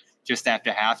them just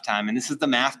after halftime. And this is the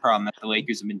math problem that the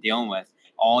Lakers have been dealing with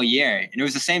all year. And it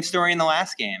was the same story in the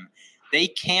last game. They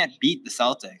can't beat the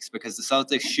Celtics because the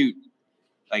Celtics shoot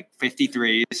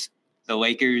 53s. the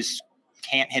Lakers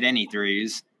can't hit any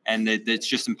threes, and it's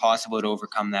just impossible to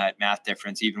overcome that math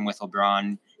difference, even with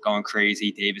LeBron going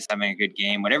crazy, Davis having a good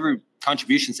game, whatever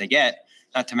contributions they get,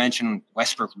 not to mention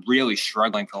Westbrook really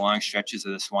struggling for long stretches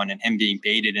of this one and him being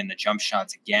baited in the jump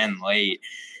shots again late.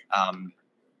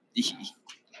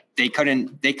 They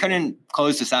couldn't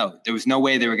close this out. There was no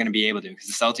way they were going to be able to, because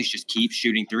the Celtics just keep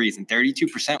shooting threes, and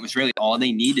 32% was really all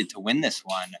they needed to win this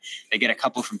one. They get a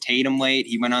couple from Tatum late.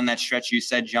 He went on that stretch you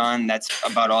said, John. That's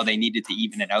about all they needed to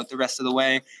even it out the rest of the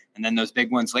way. And then those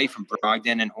big ones late from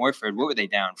Brogdon and Horford. What were they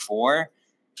down? 4?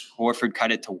 Horford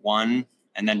cut it to 1,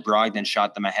 and then Brogdon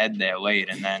shot them ahead there late.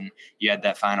 And then you had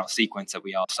that final sequence that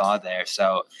we all saw there.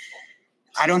 So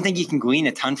I don't think you can glean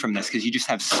a ton from this, because you just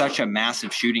have such a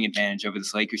massive shooting advantage over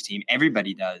this Lakers team.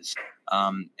 Everybody does.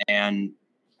 And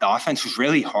the offense was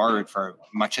really hard for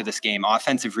much of this game.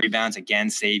 Offensive rebounds, again,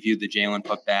 save you. The Jalen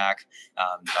putback,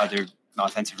 other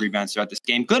offensive rebounds throughout this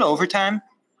game. Good overtime.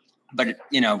 But,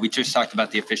 we just talked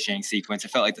about the officiating sequence.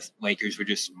 It felt like the Lakers were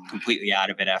just completely out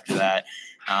of it after that.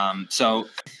 So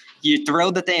you're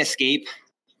thrilled that they escape.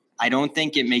 I don't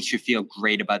think it makes you feel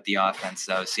great about the offense,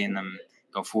 though, seeing them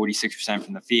go 46%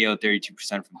 from the field, 32%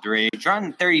 from 3.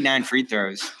 Drawing 39 free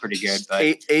throws, pretty good. But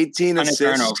 18 assists.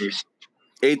 Turnovers.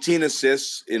 18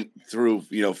 assists through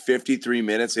 53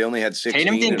 minutes. They only had 16.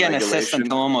 Tatum didn't get an assist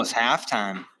until almost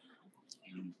halftime.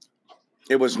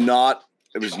 It's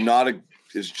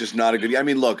just not a good. I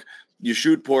mean, look, you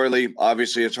shoot poorly.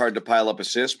 Obviously, it's hard to pile up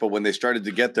assists. But when they started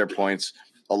to get their points,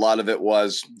 a lot of it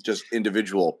was just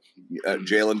individual.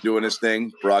 Jalen doing his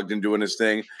thing, Brogdon doing his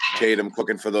thing, Tatum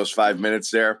cooking for those 5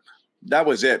 minutes there. That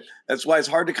was it. That's why it's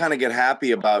hard to kind of get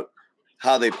happy about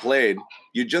how they played.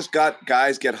 You just got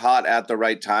guys get hot at the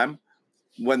right time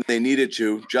when they needed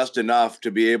to, just enough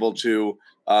to be able to,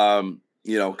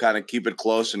 kind of keep it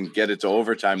close and get it to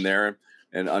overtime there.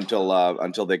 And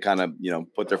until they kind of,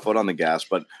 put their foot on the gas.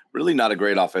 But really not a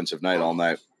great offensive night all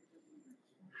night.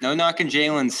 No knocking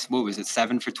Jalen's,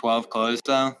 7 for 12 close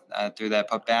though, through that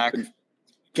putback.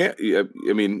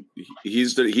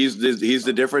 He's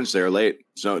the difference there late.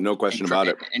 So no question about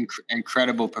it.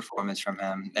 Incredible performance from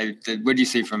him. What do you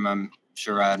see from him,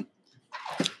 Sherrod?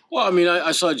 Well,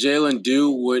 I saw Jalen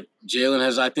do what Jalen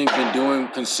has, I think, been doing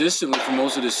consistently for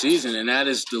most of the season, and that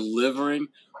is delivering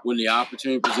when the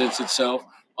opportunity presents itself.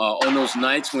 On those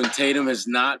nights when Tatum has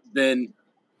not been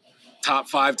top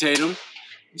 5 Tatum,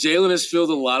 Jalen has filled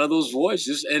a lot of those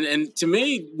voids. And to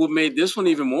me, what made this one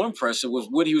even more impressive was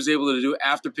what he was able to do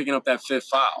after picking up that 5th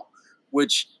foul,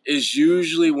 which is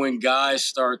usually when guys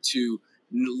start to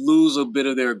lose a bit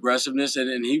of their aggressiveness.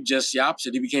 And he just the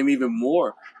opposite. He became even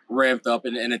more ramped up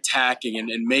and attacking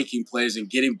and making plays and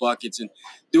getting buckets and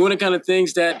doing the kind of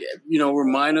things that,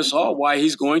 remind us all why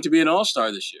he's going to be an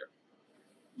all-star this year.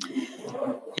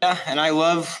 Yeah, and I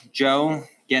love Joe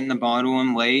getting the ball to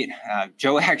him late.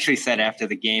 Joe actually said after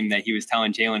the game that he was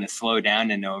telling Jalen to slow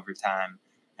down in overtime,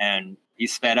 and he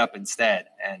sped up instead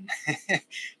and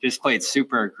just played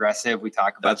super aggressive. We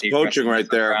talk about that's the coaching right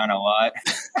there around a lot.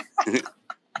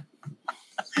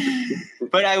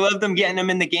 But I love them getting him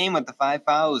in the game with the 5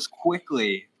 fouls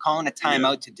quickly, calling a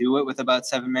timeout to do it with about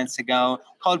 7 minutes to go.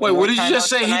 Wait, what did you just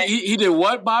say? He did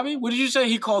what, Bobby? What did you say?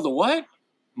 He called the what?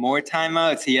 More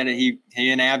timeouts. He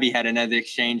and Abby had another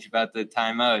exchange about the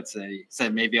timeouts. He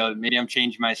said maybe I'm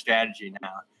changing my strategy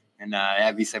now, and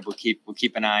Abby said we'll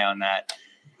keep an eye on that.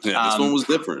 Yeah, this one was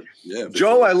different. Yeah,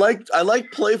 Joe, I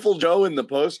like playful Joe in the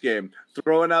post game,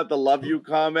 throwing out the "love you"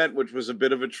 comment, which was a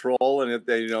bit of a troll, and if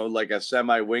they like a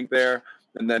semi wink there,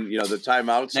 and then the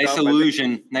timeout.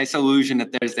 Nice illusion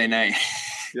at Thursday night.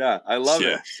 Yeah, I love it.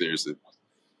 Yeah, seriously,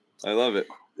 I love it.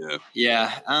 Yeah.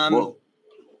 Yeah. Well,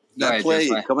 that play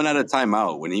coming out of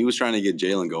timeout when he was trying to get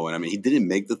Jalen going. He didn't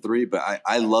make the 3, but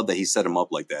I love that he set him up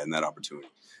like that in that opportunity.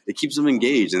 It keeps him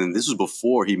engaged. And then this was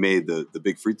before he made the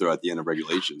big free throw at the end of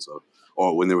regulation. So,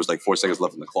 or when there was 4 seconds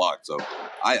left on the clock. So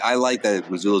I like that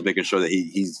Mazzulla's making sure that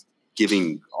he's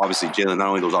giving obviously Jalen not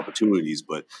only those opportunities,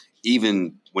 but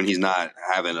even when he's not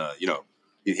having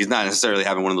he's not necessarily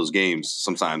having one of those games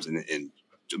sometimes. And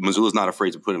Mazzulla's not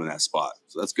afraid to put him in that spot.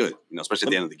 So that's good, especially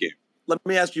at the end of the game. Let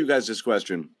me ask you guys this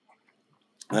question.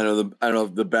 I know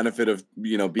the benefit of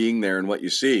being there and what you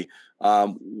see.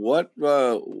 What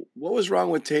was wrong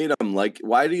with Tatum? Like,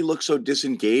 why did he look so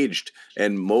disengaged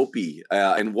and mopey?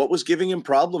 And what was giving him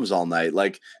problems all night?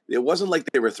 Like, it wasn't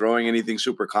like they were throwing anything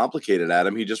super complicated at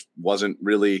him. He just wasn't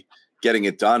really getting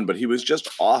it done. But he was just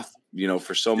off,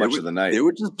 for so much of the night. They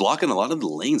were just blocking a lot of the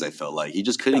lanes. I felt like he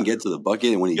just couldn't get to the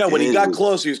bucket. And when he got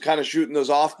close, he was kind of shooting those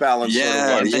off balance.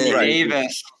 Yeah,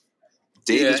 Davis.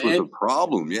 Davis was a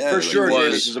problem. Yeah, for sure.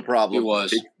 Davis is a problem. He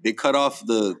was. They cut off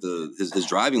his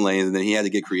driving lanes, and then he had to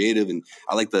get creative. And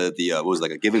I like the what was it,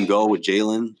 like a give and go with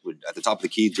Jalen at the top of the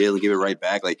key. Jalen gave it right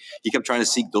back. Like he kept trying to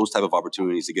seek those type of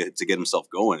opportunities to get himself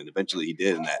going, and eventually he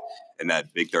did in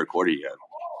that big third quarter he had.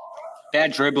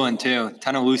 Bad dribbling too.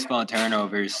 Ton of loose ball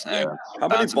turnovers. How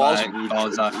many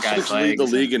balls off guys' legs? Lead the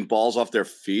league in balls off their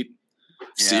feet.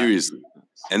 Yeah. Seriously.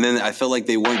 And then I felt like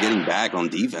they weren't getting back on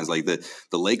defense. Like the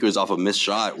Lakers off a missed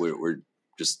shot were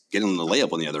just getting the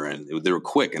layup on the other end. They were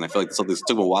quick, and I feel like something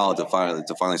took a while to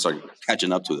finally start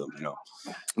catching up to them. You know,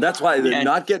 that's why they're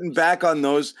not getting back on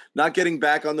those,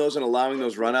 and allowing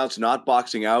those runouts, not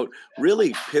boxing out.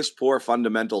 Really piss poor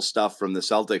fundamental stuff from the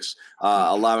Celtics,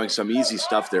 allowing some easy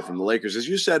stuff there from the Lakers. As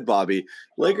you said, Bobby,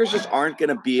 Lakers just aren't going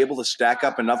to be able to stack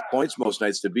up enough points most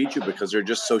nights to beat you because they're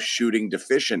just so shooting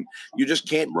deficient. You just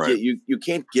can't you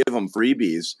can't give them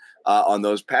freebies. On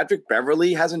those. Patrick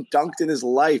Beverley hasn't dunked in his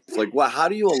life. Like, well, how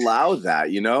do you allow that?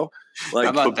 You know, like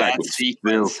how about that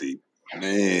sequence? Filthy.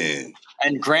 Man.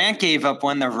 And Grant gave up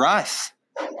one to Russ.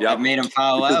 Yeah, made him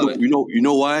foul out. You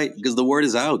know why? Because the word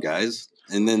is out, guys.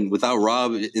 And then without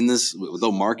Rob in this, without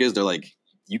Marcus, they're like,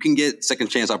 you can get second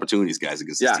chance opportunities, guys,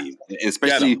 against this team, and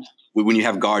especially when you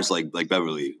have guards like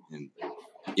Beverley and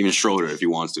even Schroeder if he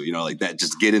wants to. You know, like that.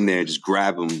 Just get in there, just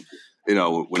grab him. You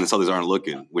know, when the Celtics aren't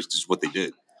looking, which is what they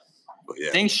did.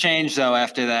 Yeah. Things changed though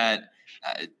after that.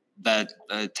 That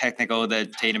technical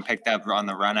that Tatum picked up on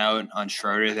the run out on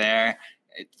Schroeder there,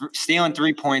 stealing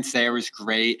 3 points there was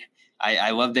great.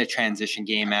 I love their transition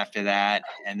game after that,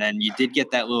 and then you did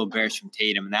get that little burst from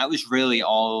Tatum, and that was really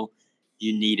all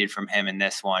you needed from him in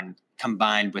this one,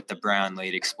 combined with the Brown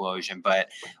late explosion. But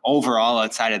overall,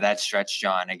 outside of that stretch,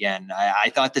 John, again, I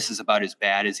thought this is about as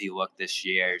bad as he looked this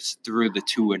year through the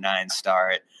 2-9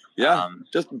 start. Yeah,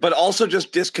 but also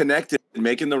just disconnected,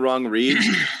 making the wrong reads.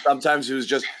 Sometimes it was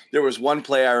just there was one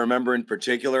play I remember in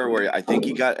particular where I think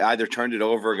he got either turned it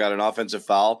over or got an offensive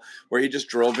foul where he just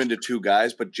drove into two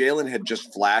guys, but Jalen had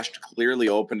just flashed clearly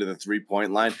open to the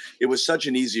 3-point line. It was such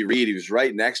an easy read. He was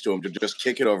right next to him to just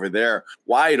kick it over there,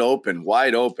 wide open,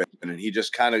 and he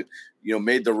just kind of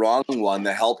made the wrong one.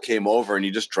 The help came over, and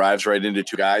he just drives right into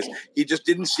two guys. He just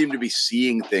didn't seem to be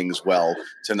seeing things well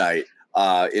tonight.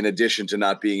 In addition to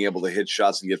not being able to hit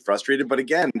shots and get frustrated, but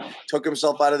again, took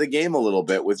himself out of the game a little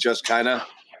bit with just kind of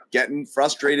getting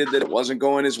frustrated that it wasn't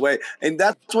going his way. And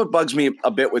that's what bugs me a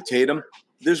bit with Tatum.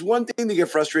 There's one thing to get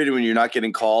frustrated when you're not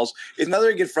getting calls. It's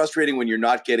another to get frustrating when you're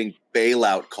not getting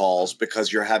bailout calls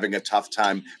because you're having a tough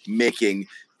time making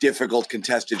difficult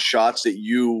contested shots that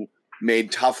you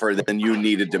made tougher than you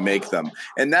needed to make them.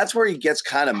 And that's where he gets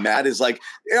kind of mad is like,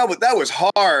 but that was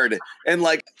hard. And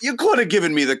like, you could have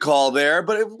given me the call there,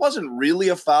 but it wasn't really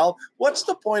a foul. What's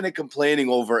the point of complaining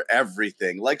over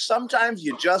everything? Like sometimes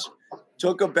you just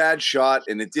took a bad shot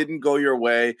and it didn't go your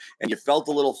way and you felt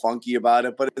a little funky about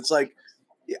it. But it's like,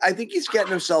 I think he's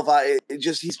getting himself out.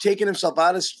 He's taking himself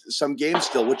out of some games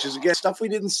still, which is, again, stuff we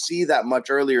didn't see that much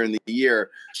earlier in the year.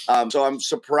 So I'm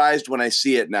surprised when I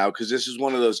see it now because this is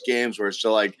one of those games where it's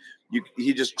still like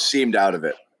he just seemed out of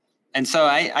it. And so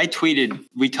I tweeted,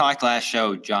 we talked last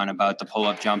show, John, about the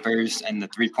pull-up jumpers and the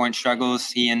 3-point struggles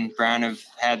he and Brown have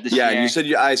had this year. Yeah, and you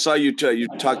said I saw you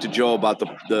talked to Joe about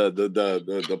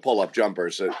the pull-up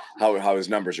jumpers, how his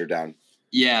numbers are down.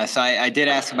 Yeah, so I did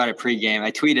ask about it pregame.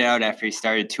 I tweeted out after he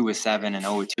started 2 of 7 and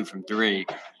 0 of 2 from 3.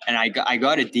 And I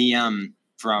got a DM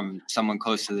from someone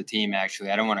close to the team, actually.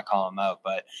 I don't want to call him out,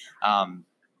 but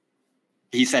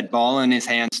he said ball in his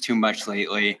hands too much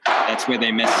lately. That's where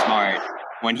they miss Smart.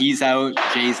 When he's out,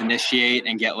 Jays initiate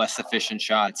and get less efficient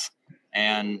shots.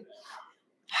 And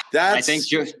I think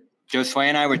Joe Sway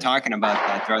and I were talking about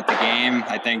that throughout the game.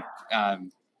 I think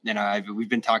we've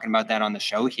been talking about that on the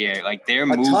show here. Like their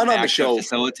move back to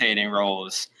facilitating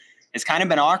roles, it's kind of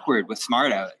been awkward with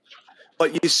Smart out.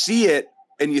 But you see it,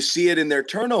 and you see it in their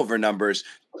turnover numbers.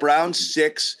 Brown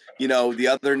 6, the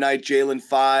other night Jalen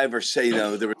 5, or say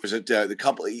there was a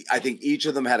couple. I think each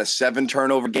of them had a 7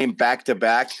 turnover game back to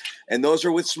back, and those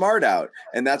are with Smart out.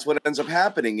 And that's what ends up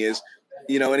happening is.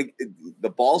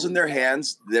 The ball's in their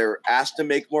hands. They're asked to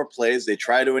make more plays. They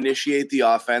try to initiate the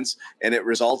offense, and it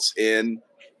results in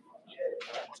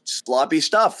sloppy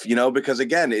stuff, because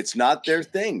again, it's not their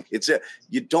thing.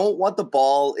 You don't want the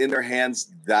ball in their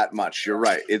hands that much. You're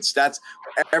right. That's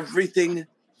everything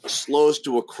slows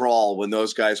to a crawl when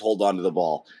those guys hold on to the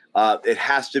ball. It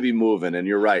has to be moving, and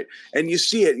you're right. And you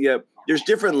see it. There's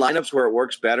different lineups where it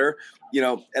works better.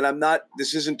 And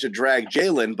this isn't to drag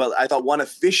Jalen, but I thought one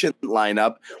efficient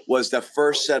lineup was the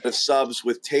first set of subs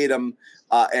with Tatum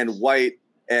and White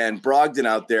and Brogdon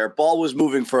out there. Ball was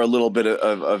moving for a little bit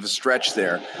of a stretch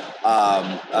there,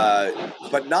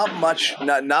 but not much,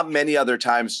 not many other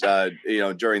times.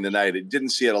 During the night, it didn't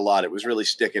see it a lot. It was really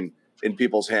sticking in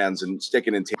people's hands and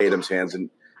sticking in Tatum's hands, and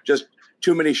just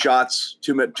too many shots,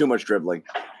 too much dribbling.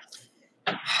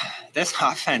 This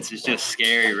offense is just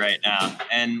scary right now,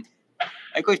 and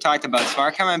like we've talked about,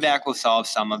 Smart coming back will solve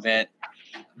some of it,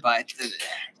 but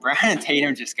Brown and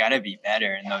Tatum just got to be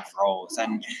better in those roles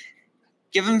and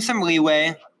give them some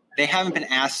leeway. They haven't been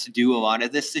asked to do a lot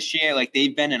of this year. Like,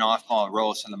 they've been in off-ball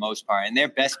roles for the most part, and their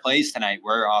best plays tonight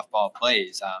were off-ball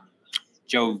plays.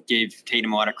 Joe gave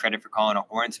Tatum a lot of credit for calling a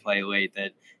Horns play late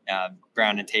that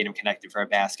Brown and Tatum connected for a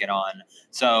basket on.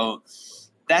 So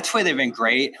that's where they've been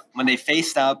great. When they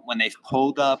faced up, when they've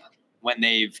pulled up, when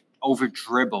they've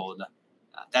over-dribbled,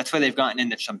 that's where they've gotten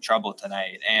into some trouble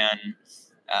tonight. And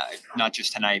not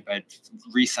just tonight, but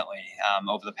recently,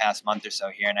 over the past month or so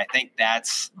here. And I think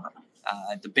that's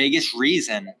the biggest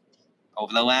reason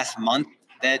over the last month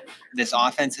that this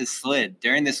offense has slid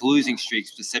during this losing streak,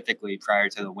 specifically prior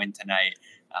to the win tonight.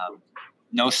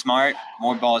 No Smart,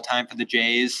 more ball time for the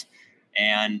Jays.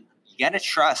 And you got to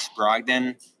trust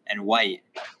Brogdon and White.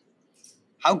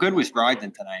 How good was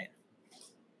Brogdon tonight?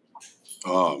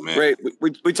 Oh, man. Great.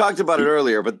 We talked about it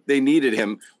earlier, but they needed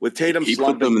him. With Tatum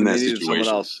slumping, in they that needed someone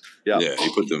situation. else. Yeah,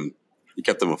 he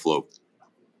kept them afloat.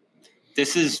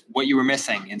 This is what you were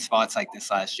missing in spots like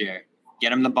this last year.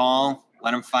 Get him the ball,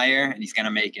 let him fire, and he's going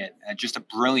to make it. Just a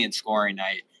brilliant scoring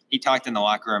night. He talked in the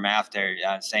locker room after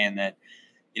saying that,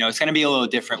 it's going to be a little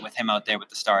different with him out there with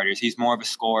the starters. He's more of a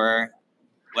scorer,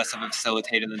 less of a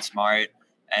facilitator than Smart.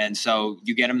 And so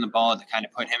you get him the ball to kind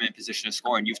of put him in position to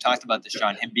score. And you've talked about this,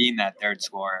 John, him being that third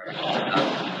scorer.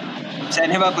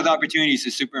 Setting him up with opportunities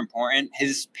is super important.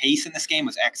 His pace in this game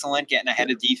was excellent, getting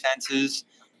ahead of defenses.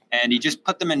 And he just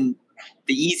put them in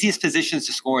the easiest positions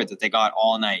to score that they got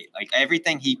all night. Like,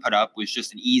 everything he put up was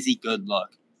just an easy, good look.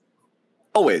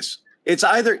 Always. It's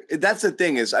either – that's the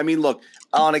thing is, I mean, look,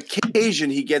 on occasion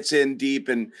he gets in deep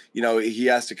and, he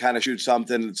has to kind of shoot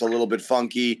something that's a little bit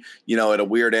funky, at a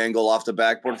weird angle off the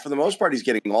backboard. For the most part, he's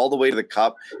getting all the way to the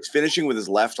cup. He's finishing with his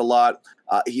left a lot.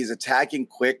 He's attacking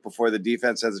quick before the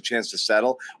defense has a chance to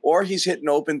settle, or he's hitting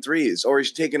open threes, or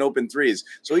he's taking open threes.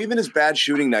 So even his bad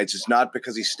shooting nights is not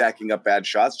because he's stacking up bad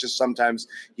shots. Just sometimes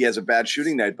he has a bad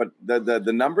shooting night. But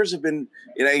the numbers have been,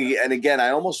 and again, I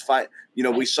almost find,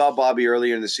 we saw Bobby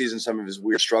earlier in the season, some of his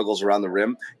weird struggles around the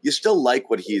rim. You still like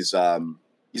what he's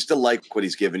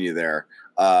giving you there.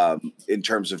 In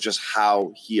terms of just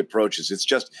how he approaches.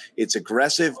 It's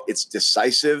aggressive, it's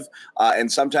decisive,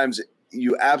 and sometimes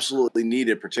you absolutely need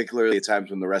it, particularly at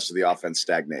times when the rest of the offense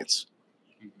stagnates.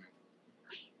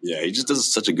 Yeah, he just does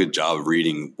such a good job of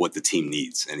reading what the team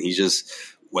needs. And he just,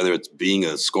 whether it's being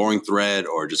a scoring threat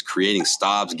or just creating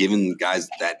stops, giving guys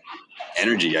that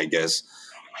energy, I guess,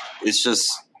 it's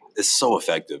so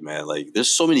effective, man. Like,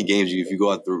 there's so many games if you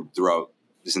go out throughout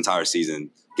this entire season,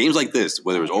 games like this,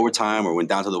 whether it was overtime or went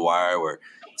down to the wire, where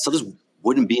Celtics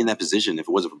wouldn't be in that position if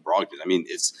it wasn't for Brogdon. I mean,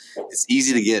 it's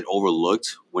easy to get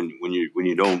overlooked when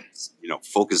you don't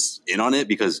focus in on it,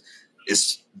 because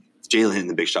it's Jalen hitting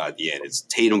the big shot at the end. It's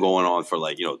Tatum going on for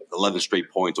 11 straight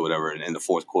points or whatever in the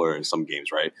fourth quarter in some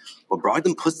games, right? But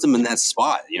Brogdon puts them in that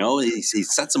spot. He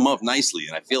sets them up nicely,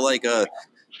 and I feel like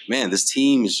man, this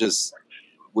team is just,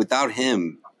 without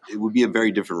him, it would be a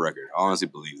very different record. I honestly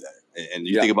believe that. And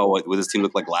you think about what this team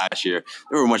looked like last year.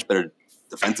 They were a much better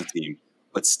defensive team,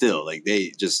 but still,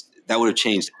 that would have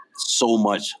changed so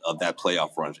much of that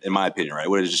playoff run, in my opinion, right? It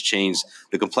would have just changed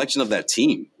the complexion of that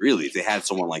team, really, if they had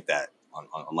someone like that on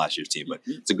last year's team. But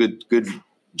it's a good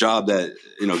job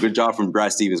good job from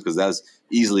Brad Stevens, because that's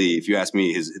easily, if you ask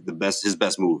me, his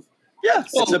best move.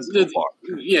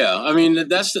 Yeah, I mean,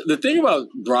 that's the thing about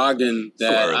Brogdon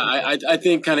that I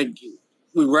think kind of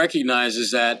we recognize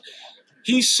is that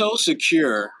he's so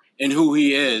secure in who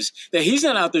he is that he's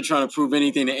not out there trying to prove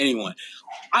anything to anyone.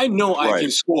 I know I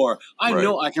can score. I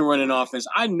know I can run an offense.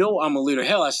 I know I'm a leader.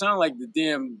 Hell, I sound like the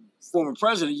damn former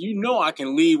president. I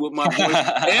can lead with my voice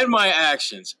and my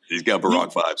actions. He's got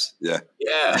Barack vibes. Yeah.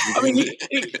 Yeah. I mean,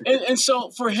 and so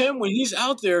for him, when he's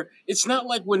out there, it's not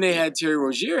like when they had Terry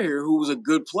Rozier here, who was a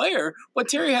good player, but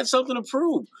Terry had something to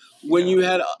prove. When you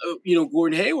had,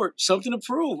 Gordon Hayward, something to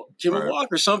prove. Kemba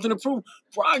Walker, something to prove.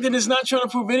 Brogdon is not trying to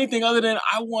prove anything other than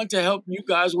I want to help you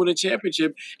guys win a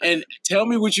championship and tell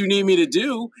me what you need me to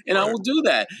do, and I will do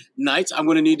that. Nights, I'm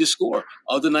going to need to score.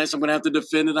 Other nights, I'm going to have to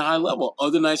defend at a high level.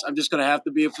 Other nights, I'm just going to have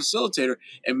to be a facilitator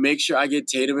and make sure I get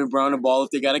Tatum and Brown the ball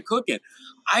if they got it cooking.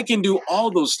 I can do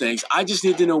all those things. I just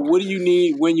need to know what do you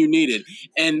need when you need it.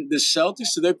 And the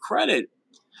Celtics, to their credit,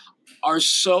 are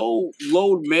so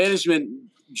load management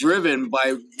driven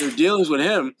by their dealings with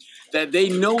him that they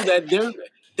know that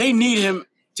they need him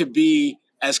to be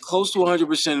as close to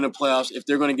 100% in the playoffs if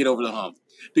they're going to get over the hump,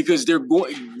 because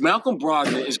Malcolm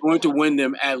Brogdon is going to win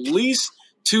them at least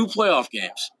 2 playoff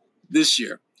games this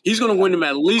year. He's going to win them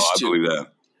at least 2. I believe that.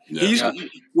 Yeah.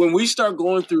 When we start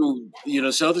going through,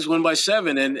 Celtics win by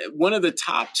 7, and one of the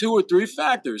top 2 or 3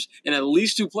 factors in at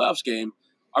least 2 playoffs game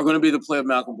are going to be the play of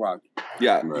Malcolm Brogdon.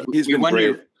 Yeah, he's been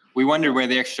great. We wondered where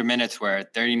the extra minutes were.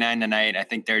 39 tonight, I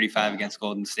think 35 against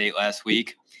Golden State last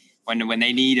week. When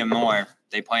they need him more,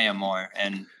 they play him more.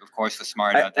 And, of course, with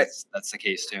Smart out, that's the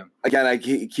case too. Again, I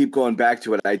keep going back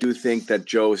to it. I do think that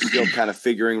Joe is still kind of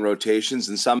figuring rotations,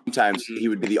 and sometimes he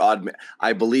would be the odd man.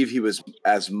 I believe he was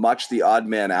as much the odd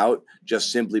man out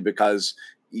just simply because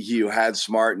you had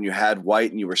Smart and you had White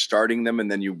and you were starting them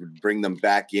and then you would bring them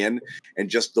back in, and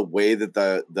just the way that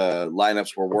the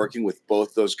lineups were working with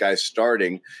both those guys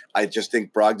starting, I just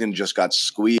think Brogdon just got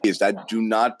squeezed. I do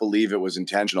not believe it was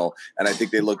intentional, and I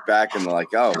think they look back and they're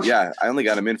like, oh yeah, I only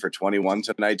got him in for 21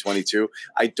 tonight, 22.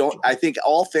 I think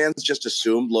all fans just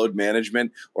assumed load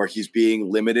management or he's being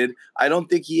limited. I don't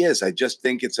think he is. I just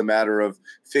think it's a matter of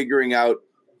figuring out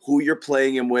who you're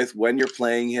playing him with, when you're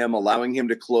playing him, allowing him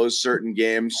to close certain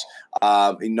games,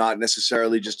 and not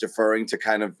necessarily just deferring to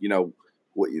kind of,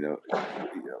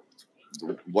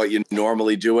 what you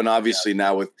normally do. And obviously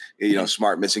now with,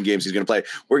 Smart missing games, he's going to play.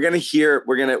 We're going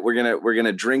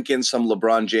to drink in some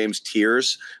LeBron James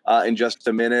tears in just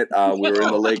a minute. We were in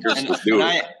the Lakers.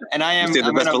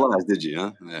 the best for last, did you?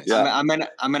 Huh? Yeah. I'm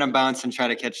gonna bounce and try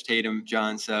to catch Tatum,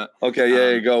 John. So okay,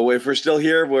 there you go. If we're still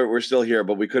here, we're still here,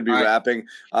 but we could be wrapping.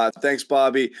 Thanks,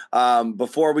 Bobby.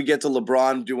 Before we get to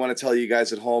LeBron, do want to tell you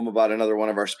guys at home about another one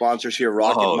of our sponsors here,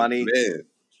 Rocket Money. Man.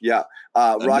 Yeah,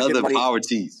 Rocket Money. Power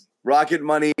tees. Rocket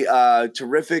Money,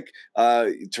 terrific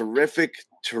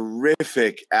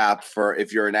app for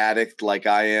if you're an addict like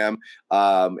I am,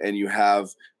 and you have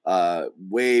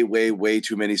way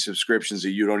too many subscriptions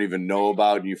that you don't even know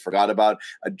about and you forgot about.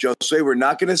 Josue, we're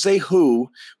not going to say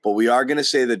who, but we are going to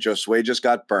say that Josue just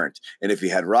got burnt. And if he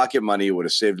had Rocket Money, he would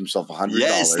have saved himself $100.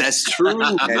 Yes, that's true.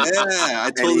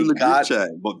 I told him in the group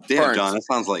chat. But damn, burnt. John,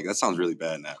 that sounds really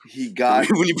bad now. He got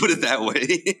when you put it that way.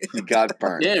 He got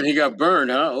burned. Damn, he got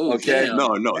burned, huh? Oh, okay.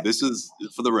 Damn. No. This is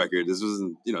for the record. This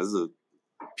wasn't. This is a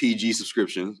PG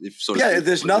subscription.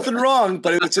 There's nothing wrong,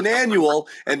 but it's an annual,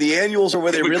 and the annuals are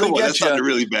where they really get you. That sounded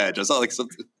really bad. I saw like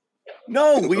something.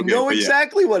 No, we know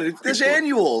exactly what it is. There's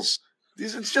annuals.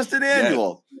 It's just an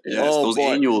annual. Yes, those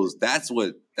annuals. That's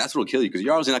what'll kill you, because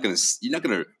you're obviously not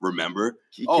gonna remember.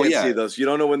 You can't see those. You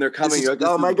don't know when they're coming. You're like,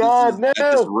 oh my god, no! At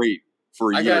this rate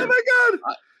for a year. Oh my god.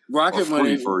 Rocket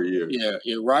Money for a year. Yeah.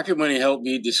 Rocket Money helped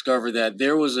me discover that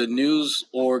there was a news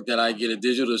org that I get a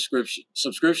digital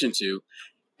subscription to.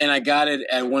 And I got it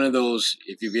at one of those,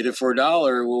 if you get it for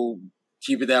 $1, we'll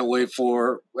keep it that way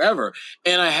forever.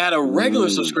 And I had a regular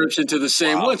subscription to the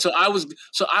same one. So I was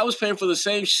paying for the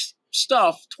same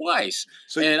stuff twice.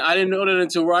 And I didn't know that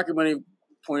until Rocket Money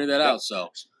pointed that out.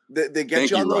 So they get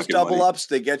you on those double ups.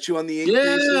 They get you on the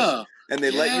increases. Yeah. And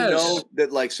they let you know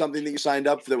that like something that you signed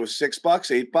up for that was $6,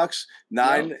 $8,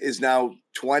 $9 is now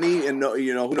 20, and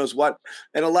who knows what.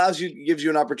 It gives you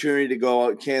an opportunity to go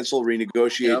out, cancel,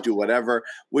 renegotiate, do whatever,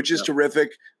 which is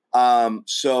terrific.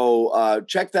 So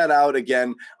check that out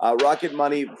again. Rocket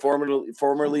Money,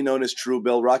 formerly known as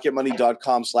Truebill,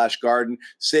 rocketmoney.com/garden.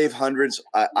 Save hundreds.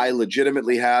 I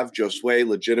legitimately have. Josue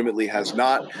legitimately has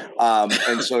not.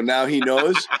 And so now he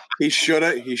knows he should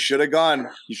have gone.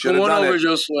 He should have done it.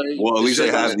 Josue. Well, at least I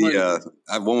have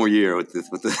one more year with the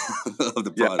of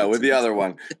the product. Yeah, with the other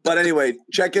one. But anyway,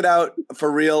 check it out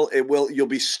for real. You'll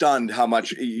be stunned how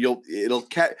much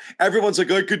everyone's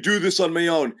like, I could do this on my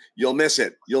own. You'll miss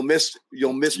it. You'll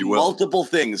miss multiple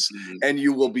things, and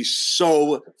you will be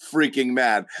so freaking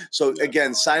mad. So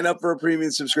again, sign up for a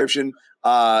premium subscription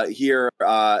here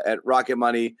at Rocket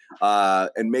Money,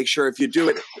 and make sure if you do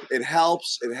it, it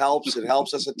helps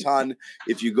us a ton.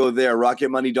 If you go there,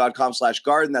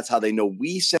 rocketmoney.com/garden, that's how they know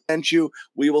we sent you.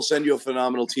 We will send you a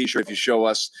phenomenal t-shirt if you show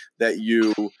us that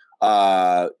you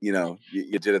did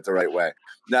it the right way.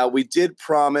 Now we did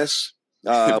promise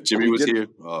Jimmy was here.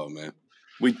 Oh man.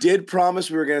 We did promise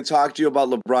we were going to talk to you about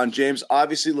LeBron James.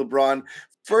 Obviously, LeBron,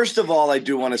 first of all, I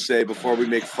do want to say before we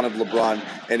make fun of LeBron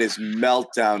and his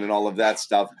meltdown and all of that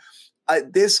stuff,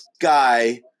 this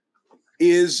guy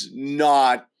is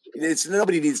not –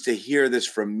 nobody needs to hear this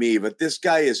from me, but this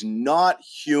guy is not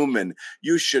human.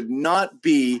 You should not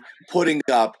be putting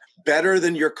up better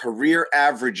than your career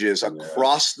averages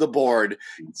across the board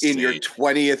in your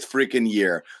 20th freaking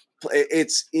year.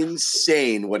 It's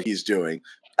insane what he's doing.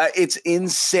 It's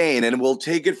insane, and we'll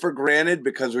take it for granted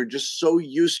because we're just so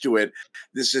used to it.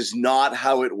 This is not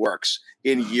how it works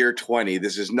in year 20.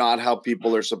 This is not how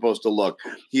people are supposed to look.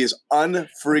 He is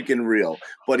unfreaking real,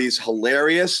 but he's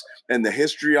hilarious, and the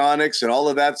histrionics and all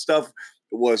of that stuff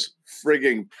was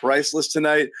frigging priceless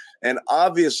tonight. And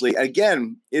obviously,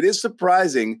 again, it is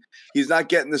surprising he's not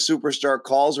getting the superstar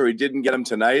calls, or he didn't get them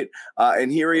tonight. And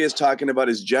here he is talking about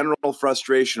his general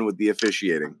frustration with the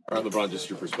officiating. All right, LeBron, just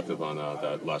your perspective on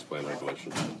that last play in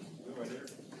regulation.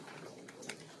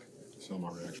 So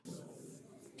my reaction.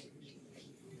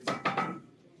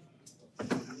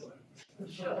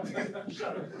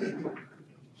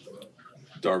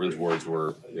 Darvin's words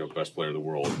were, best player in the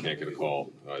world, can't get a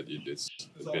call. It's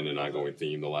been an ongoing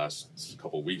theme the last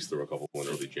couple of weeks. There were a couple in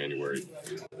early January.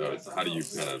 How do you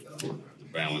kind of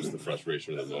balance the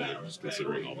frustration of the moment, just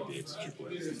considering all the games that you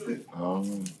played?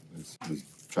 It's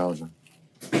challenging.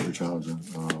 Very challenging.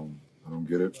 I don't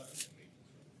get it.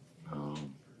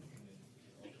 I'm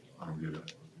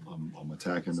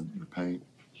attacking the paint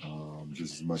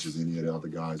just as much as any of the other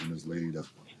guys in this league that's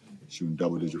shooting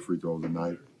double-digit free throws a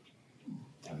night.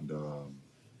 And,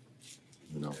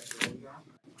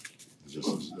 it's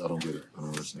just, I don't get it. I don't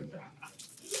understand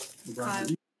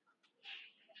it.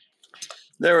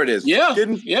 There it is. Yeah.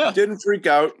 Didn't freak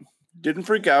out. Didn't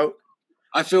freak out.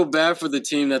 I feel bad for the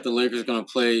team that the Lakers are going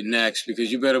to play next,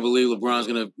 because you better believe LeBron's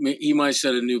he might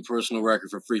set a new personal record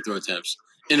for free throw attempts.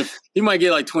 And he might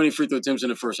get like 20 free throw attempts in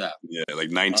the first half. Yeah, like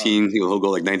 19. He'll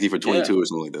go like 19 for 22 or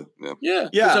something like that.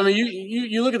 Yeah. I mean,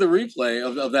 you look at the replay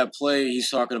of that play he's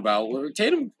talking about, where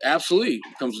Tatum absolutely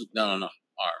comes down on the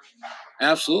arm.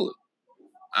 Absolutely.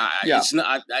 It's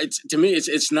not. To me,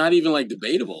 it's not even like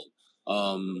debatable.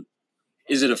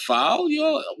 Is it a foul?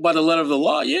 By the letter of the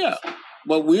law, yeah.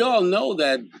 But we all know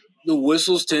that the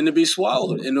whistles tend to be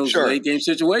swallowed in those late game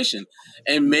situations.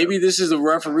 And maybe this is the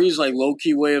referee's like low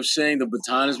key way of saying the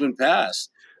baton has been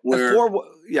passed. Where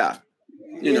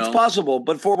it's possible,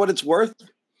 but for what it's worth,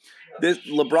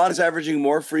 LeBron is averaging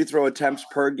more free throw attempts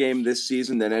per game this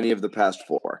season than any of the past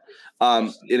four.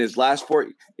 In his last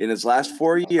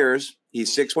 4 years,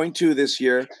 he's 6.2 this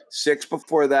year, 6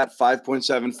 before that,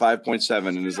 5.7, 5.7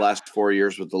 in his last 4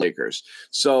 years with the Lakers.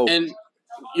 So, and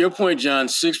your point, John,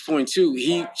 6.2.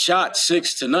 He shot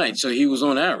 6 tonight, so he was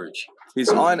on average. He's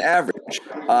on average.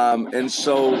 And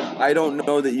so I don't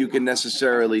know that you can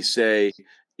necessarily say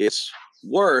it's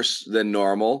worse than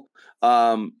normal.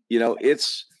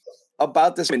 It's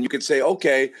about this. And you could say,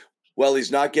 okay, well, he's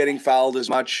not getting fouled as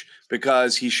much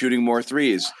because he's shooting more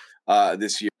threes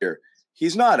this year.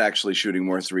 He's not actually shooting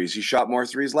more threes. He shot more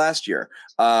threes last year.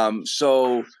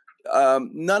 So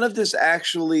none of this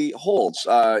actually holds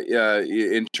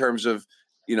in terms of,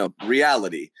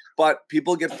 reality. But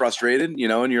people get frustrated, and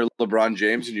you're LeBron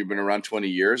James and you've been around 20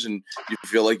 years and you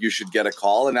feel like you should get a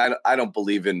call. And I don't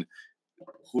believe in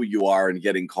who you are and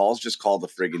getting calls. Just call the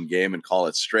friggin' game and call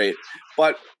it straight.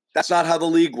 But that's not how the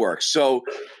league works. So,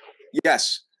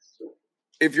 yes,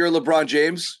 if you're LeBron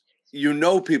James,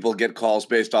 people get calls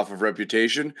based off of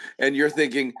reputation, and you're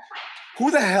thinking, who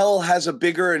the hell has a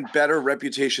bigger and better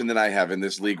reputation than I have in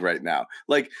this league right now?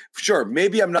 Like, sure,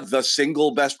 maybe I'm not the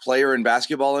single best player in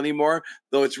basketball anymore,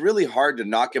 though it's really hard to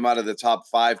knock him out of the top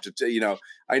 5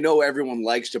 I know everyone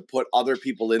likes to put other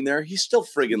people in there. He's still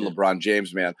friggin' LeBron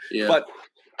James, man. Yeah. But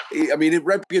I mean,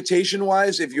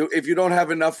 reputation-wise, if you don't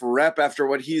have enough rep after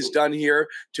what he's done here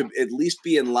to at least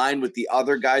be in line with the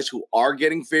other guys who are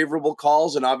getting favorable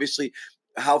calls, and obviously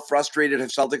how frustrated have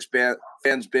Celtics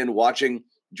fans been watching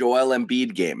Joel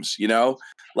Embiid games,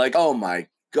 like, oh my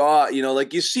God,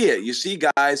 like you see it. You see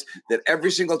guys that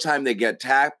every single time they get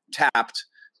tapped,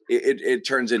 it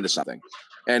turns into something.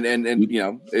 And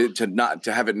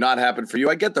to have it not happen for you,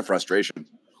 I get the frustration.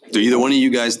 Do either one of you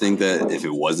guys think that if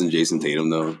it wasn't Jason Tatum,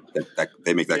 though, that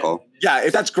they make that call? Yeah,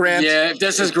 if that's Grant. Yeah, if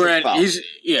this is Grant,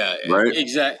 right?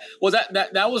 Exactly. Well,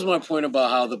 that was my point about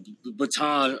how the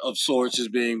baton of sorts is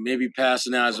being maybe passed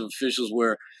now as officials,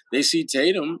 where they see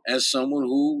Tatum as someone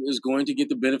who is going to get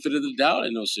the benefit of the doubt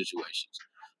in those situations.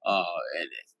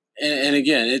 And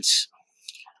again, it's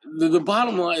the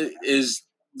bottom line is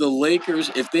the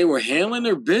Lakers, if they were handling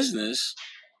their business,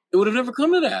 it would have never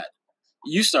come to that.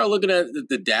 You start looking at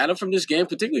the data from this game,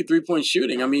 particularly three-point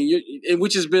shooting. I mean,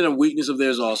 which has been a weakness of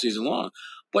theirs all season long.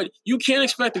 But you can't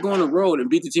expect to go on the road and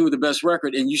beat the team with the best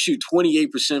record and you shoot 28%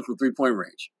 from three-point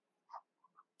range.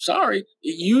 Sorry.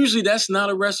 Usually that's not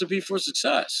a recipe for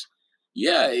success.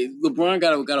 Yeah, LeBron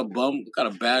got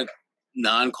a bad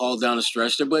non-call down the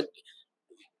stretch there, but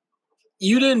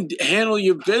you didn't handle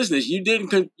your business. You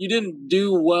didn't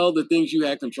do well the things you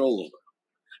had control over.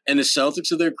 And the Celtics,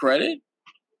 to their credit,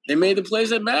 they made the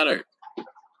plays that mattered.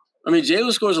 I mean,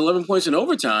 Jalen scores 11 points in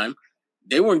overtime.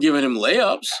 They weren't giving him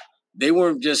layups. They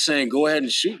weren't just saying, go ahead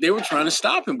and shoot. They were trying to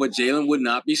stop him, but Jalen would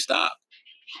not be stopped.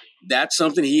 That's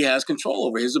something he has control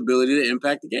over, his ability to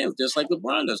impact the game, just like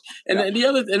LeBron does. And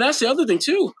that's the other thing,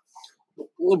 too.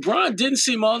 LeBron didn't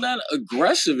seem all that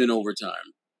aggressive in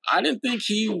overtime. I didn't think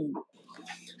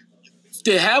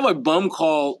to have a bum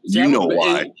call. You know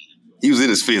why? He was in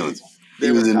his feelings.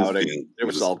 He was in his feelings. They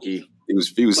were sulky. He was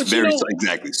very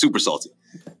exactly super salty.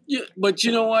 Yeah, but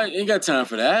you know what? Ain't got time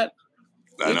for that.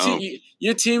 I know.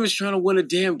 Your team is trying to win a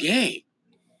damn game,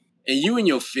 and you in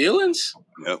your feelings.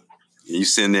 Yep. And you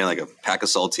sitting there like a pack of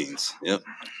saltines. Yep.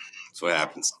 That's what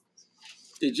happens.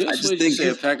 Did you say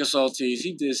a pack of saltines?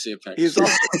 He did say a pack. He is.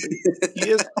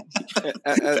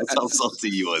 That's how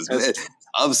salty he was, man.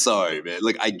 I'm sorry, man.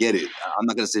 Look, I get it. I'm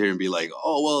not gonna sit here and be like,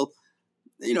 oh well,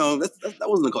 that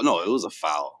wasn't a call. No, it was a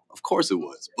foul. Of course it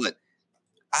was, but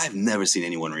I've never seen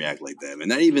anyone react like that, man.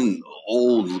 Not even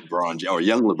old LeBron or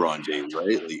young LeBron James,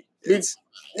 right? Like, it's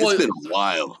been a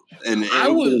while, and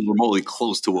it was remotely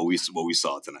close to what we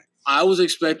saw tonight. I was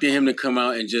expecting him to come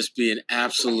out and just be an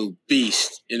absolute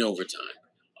beast in overtime,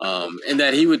 and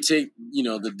that he would take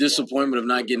the disappointment of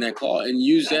not getting that call and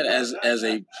use that as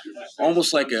a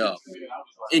almost like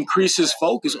increase his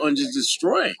focus on just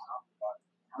destroying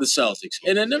the Celtics,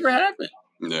 and it never happened.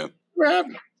 Yeah, never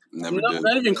happened. Never did.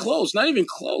 Not even close. Not even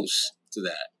close to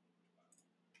that.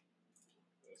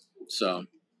 So,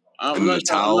 the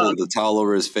towel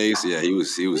over his face. Yeah, he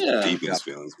was deep in his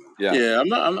feelings, man. Yeah.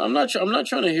 I'm not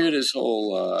trying to hear this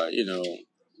whole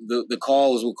the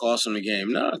call is what cost him the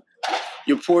game. No,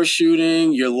 your poor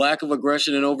shooting, your lack of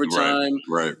aggression in overtime.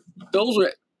 Right. Those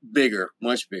were bigger,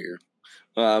 much bigger.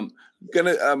 I'm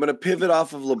gonna pivot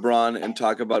off of LeBron and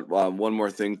talk about one more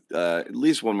thing, at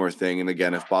least one more thing. And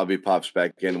again, if Bobby pops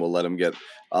back in, we'll let him get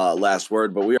last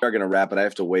word. But we are gonna wrap it. I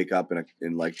have to wake up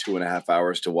in like 2.5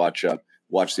 hours to watch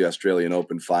the Australian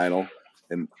Open final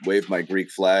and wave my Greek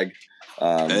flag.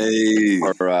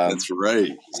 That's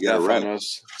right.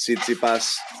 Stefanos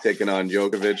Tsitsipas taking on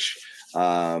Djokovic.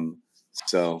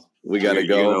 So we gotta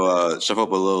go. Shove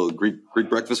up a little Greek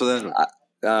breakfast for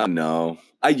that. No.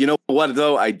 You know what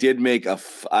though? I did make I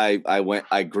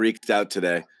Greeked out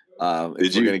today.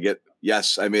 Did you?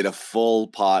 Yes, I made a full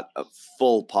pot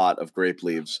of grape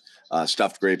leaves,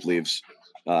 stuffed grape leaves.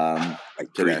 I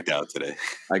Greeked out today.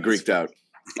 I Greeked out.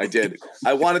 I did.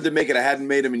 I wanted to make it. I hadn't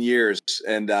made them in years,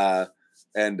 and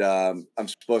I'm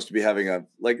supposed to be having a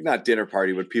not dinner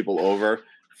party, but people over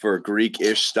for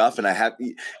Greek-ish stuff. And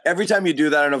every time you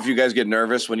do that, I don't know if you guys get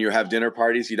nervous when you have dinner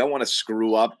parties. You don't want to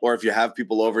screw up, or if you have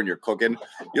people over and you're cooking,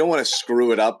 you don't want to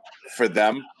screw it up for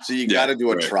them. So you got to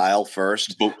do a trial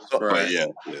first.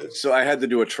 So I had to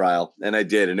do a trial, and I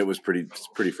did, and it was pretty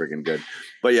freaking good.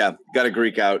 But yeah, got to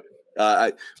Greek out.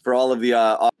 For all of the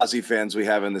Aussie fans we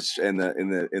have in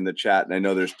the chat, and I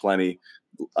know there's plenty.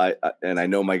 I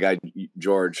know my guy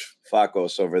George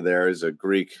Fakos over there is a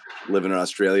Greek living in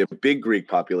Australia, big Greek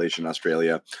population in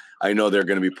Australia. I know they're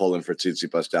going to be pulling for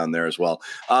Tsitsipas down there as well.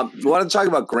 We want to talk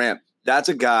about Grant. That's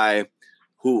a guy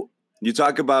who you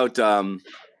talk about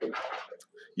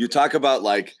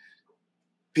like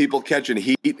people catching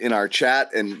heat in our chat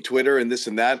and Twitter and this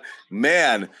and that.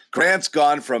 Man, Grant's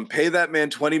gone from pay that man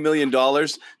 $20 million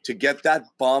to get that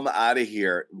bum out of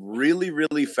here really,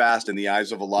 really fast in the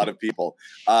eyes of a lot of people.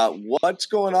 What's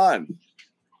going on?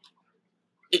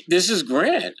 This is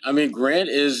Grant. I mean, Grant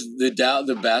is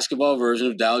the basketball version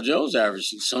of Dow Jones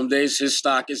average. Some days his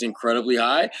stock is incredibly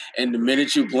high, and the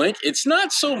minute you blink, it's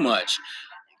not so much.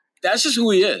 That's just who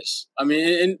he is. I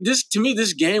mean, and this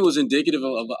game was indicative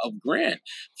of Grant.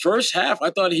 First half,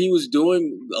 I thought he was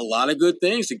doing a lot of good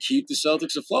things to keep the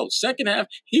Celtics afloat. Second half,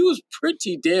 he was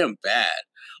pretty damn bad.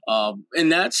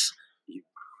 And that's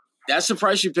the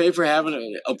price you pay for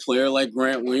having a player like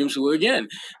Grant Williams, who, again,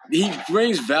 he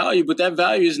brings value, but that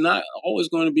value is not always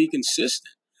going to be consistent.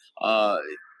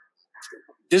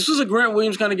 This was a Grant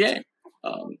Williams kind of game.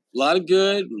 A lot of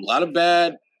good, a lot of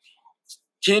bad.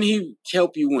 Can he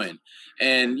help you win?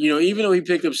 And, even though he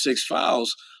picked up 6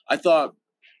 fouls, I thought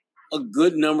a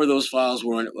good number of those fouls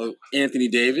were on Anthony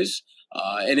Davis.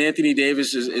 And Anthony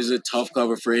Davis is a tough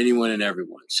cover for anyone and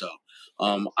everyone. So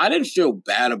I didn't feel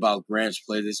bad about Grant's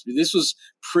play. This was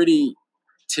pretty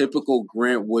typical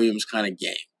Grant Williams kind of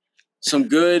game. Some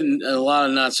good and a lot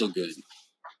of not so good.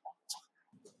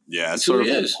 Yeah, that's sort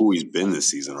of who he's been this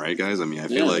season, right, guys? I mean, I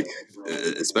feel like,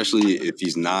 especially if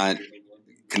he's not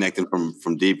connecting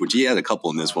from deep, which he had a couple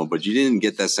in this one, but you didn't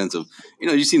get that sense of,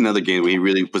 you see another game where he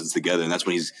really puts it together, and that's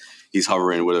when he's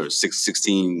hovering, whether it's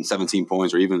 16, 17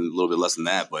 points, or even a little bit less than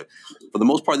that. But for the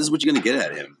most part, this is what you're going to get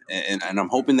at him. And I'm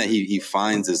hoping that he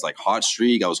finds his like hot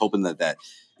streak. I was hoping that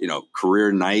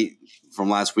career night from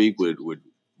last week would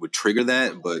trigger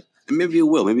that, but and maybe it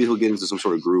will. Maybe he'll get into some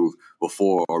sort of groove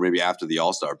before or maybe after the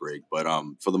All-Star break. But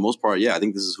for the most part, yeah, I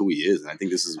think this is who he is, and I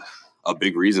think this is a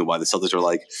big reason why the Celtics are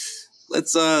like,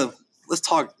 let's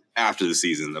talk after the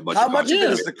season. How much of it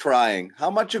is the crying? How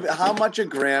much of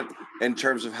Grant, in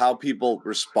terms of how people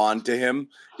respond to him,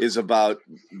 is about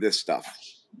this stuff?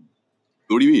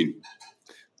 What do you mean?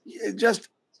 Just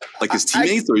like his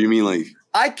teammates, or you mean like?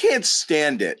 I can't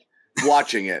stand it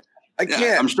watching it. I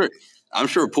can't. I'm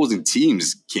sure opposing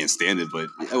teams can't stand it, but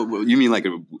you mean like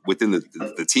within the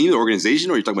team, the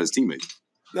organization, or are you talking about his teammates?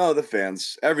 No, the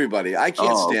fans, everybody. I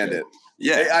can't stand it.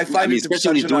 Yeah, I find it to be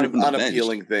such an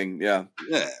unappealing bench. Thing. Yeah.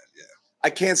 Yeah. I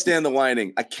can't stand the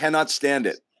whining. I cannot stand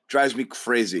it. Drives me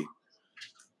crazy.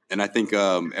 And I think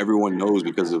everyone knows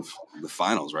because of the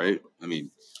finals, right? I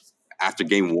mean, after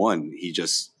game one, he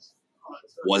just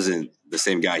wasn't the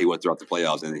same guy he was throughout the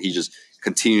playoffs, and he just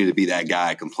continued to be that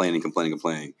guy, complaining.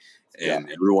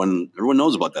 And everyone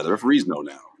knows about that. The referees know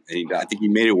now. And I think he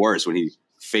made it worse when he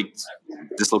faked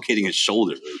dislocating his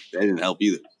shoulder. That didn't help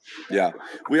either. Yeah.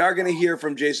 We are going to hear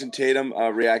from Jason Tatum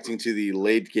reacting to the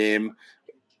late game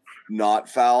not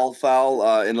foul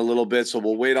in a little bit. So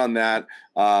we'll wait on that,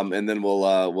 and then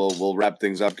we'll wrap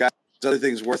things up. Guys, other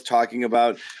things worth talking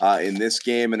about in this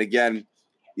game. And again,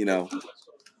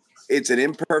 it's an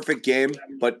imperfect game,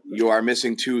 but you are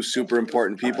missing two super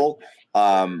important people.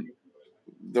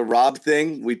 The Rob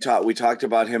thing, we talked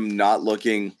about him not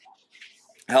looking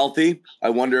healthy. I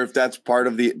wonder if that's part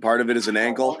of it is an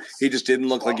ankle. He just didn't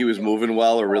look like he was moving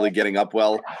well or really getting up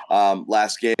well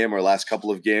last game or last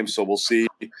couple of games. So we'll see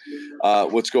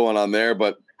what's going on there.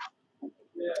 But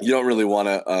you don't really want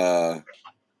to,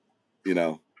 you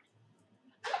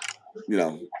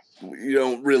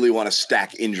don't really want to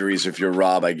stack injuries if you're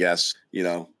Rob, I guess,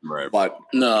 Right. But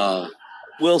no.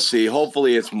 We'll see.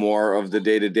 Hopefully it's more of the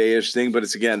day-to-day-ish thing, but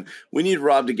it's, again, we need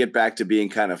Rob to get back to being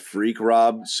kind of freak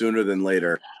Rob sooner than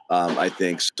later, I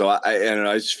think. So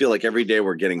I just feel like every day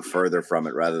we're getting further from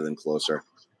it rather than closer.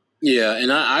 Yeah,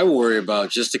 and I worry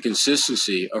about just the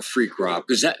consistency of freak Rob,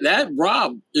 because that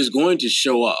Rob is going to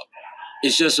show up.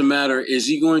 It's just a matter, is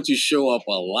he going to show up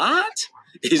a lot?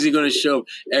 Is he going to show up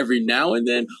every now and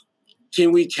then?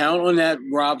 Can we count on that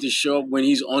Rob to show up when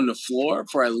he's on the floor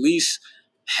for at least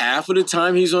half of the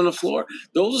time he's on the floor?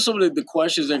 Those are some of the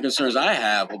questions and concerns I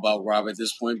have about Rob at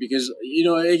this point, because,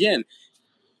 again,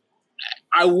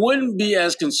 I wouldn't be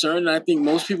as concerned, and I think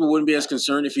most people wouldn't be as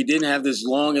concerned if he didn't have this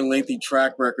long and lengthy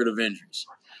track record of injuries.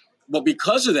 But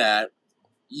because of that,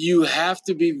 you have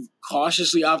to be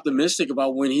cautiously optimistic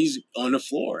about when he's on the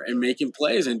floor and making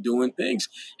plays and doing things.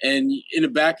 And in the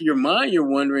back of your mind, you're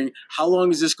wondering, how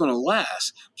long is this going to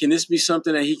last? Can this be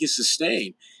something that he can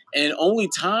sustain? And only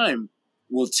time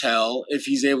will tell if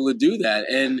he's able to do that.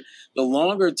 And the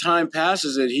longer time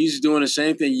passes that he's doing the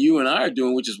same thing you and I are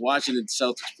doing, which is watching the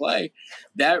Celtics play,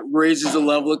 that raises the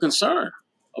level of concern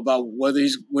about whether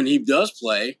when he does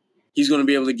play, he's going to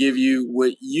be able to give you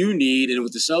what you need and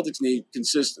what the Celtics need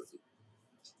consistently.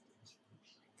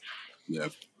 Yeah.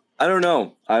 I don't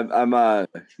know. I'm the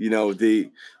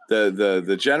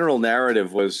general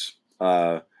narrative was,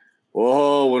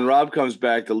 when Rob comes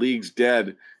back, the league's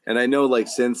dead. And I know, like,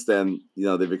 since then,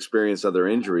 they've experienced other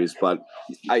injuries, but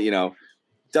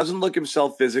doesn't look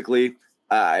himself physically.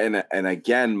 And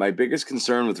again, my biggest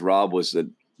concern with Rob was that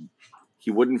he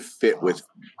wouldn't fit with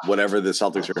whatever the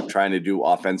Celtics are trying to do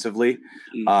offensively.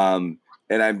 And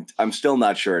I'm still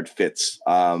not sure it fits.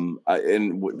 And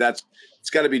it's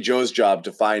got to be Joe's job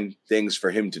to find things for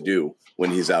him to do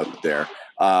when he's out there.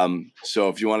 So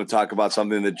if you want to talk about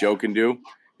something that Joe can do,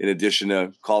 in addition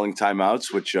to calling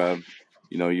timeouts, which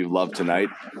you love tonight,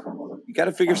 you got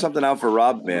to figure something out for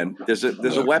Rob, man. There's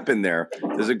a weapon there.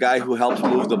 There's a guy who helps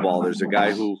move the ball. There's a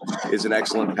guy who is an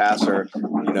excellent passer,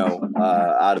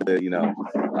 out of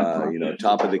the,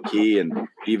 top of the key and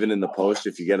even in the post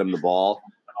if you get him the ball.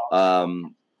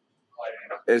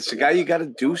 It's a guy you got to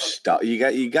do stuff.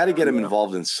 You got to get him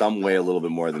involved in some way a little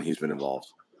bit more than he's been involved.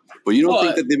 But you don't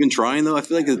think that they've been trying, though? I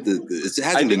feel like it hasn't been.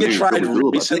 I think it tried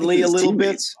recently a little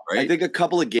bit. Right? I think a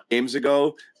couple of games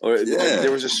ago,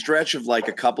 there was a stretch of like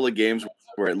a couple of games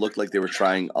where it looked like they were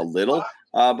trying a little,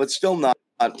 but still not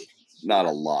a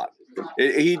lot.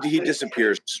 He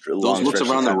disappears. Those looks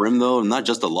around the rim, though, not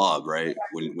just a lob, right?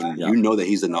 When you know that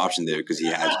he's an option there because he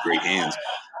has great hands.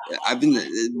 I've been,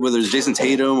 whether it's Jason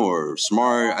Tatum or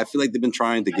Smart, I feel like they've been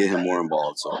trying to get him more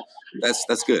involved. So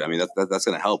that's good. I mean, that's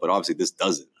going to help. But obviously, this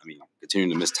doesn't. I mean,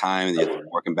 continuing to miss time and you have to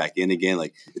work him back in again.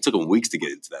 Like, it took him weeks to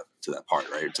get to that part,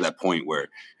 right? To that point where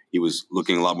he was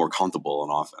looking a lot more comfortable on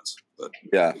offense. But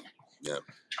yeah.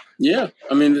 Yeah,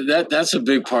 I mean that's a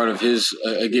big part of his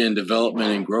again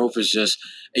development and growth is just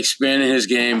expanding his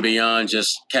game beyond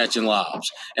just catching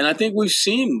lobs, and I think we've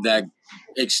seen that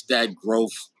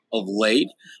growth of late.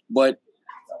 But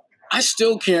I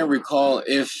still can't recall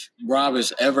if Rob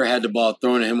has ever had the ball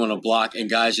thrown at him on a block and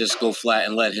guys just go flat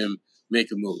and let him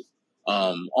make a move.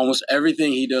 Almost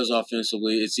everything he does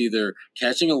offensively, it's either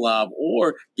catching a lob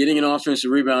or getting an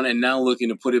offensive rebound and now looking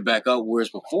to put it back up, whereas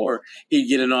before he'd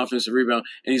get an offensive rebound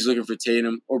and he's looking for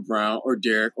Tatum or Brown or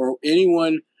Derek or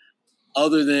anyone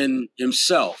other than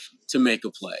himself to make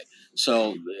a play.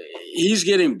 So he's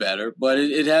getting better, but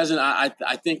it hasn't. I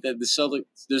think that the Celtics,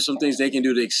 there's some things they can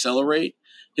do to accelerate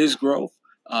his growth.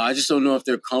 I just don't know if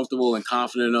they're comfortable and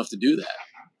confident enough to do that.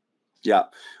 Yeah.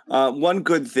 One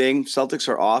good thing, Celtics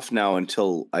are off now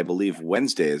until, I believe,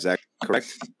 Wednesday. Is that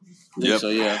correct? Yep. So,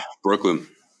 yeah. Brooklyn.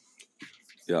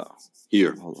 Yeah.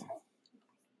 Here. Hold on.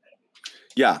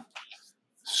 Yeah.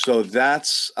 So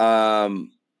that's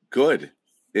good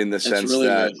in the sense really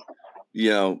that,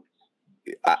 good.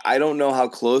 I don't know how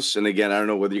close, and again, I don't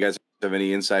know whether you guys have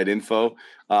any inside info.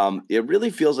 It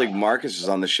really feels like Marcus is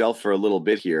on the shelf for a little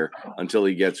bit here until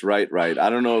he gets right. I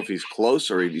don't know if he's close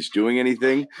or if he's doing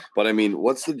anything, but I mean,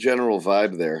 what's the general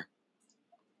vibe there?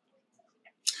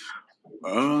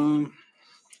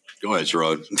 Go ahead,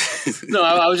 Sherrod. No,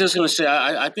 I was just going to say,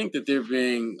 I think that they're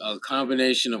being a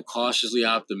combination of cautiously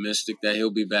optimistic that he'll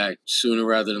be back sooner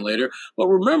rather than later. But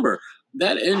remember,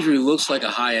 that injury looks like a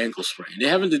high ankle sprain. They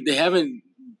haven't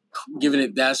given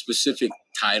it that specific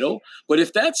title, but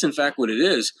if that's in fact what it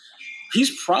is, he's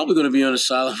probably going to be on the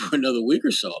sideline for another week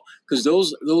or so because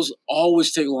those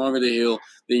always take longer to heal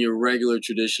than your regular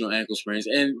traditional ankle sprains.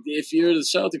 And if you're the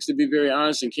Celtics, to be very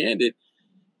honest and candid,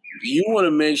 you want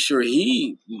to make sure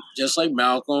he, just like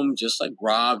Malcolm, just like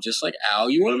Rob, just like Al,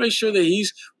 you want to make sure that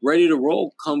he's ready to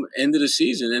roll come end of the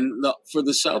season. And for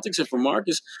the Celtics and for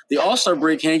Marcus, the All-Star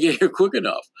break can't get here quick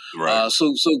enough. Right.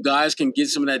 So guys can get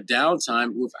some of that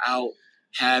downtime without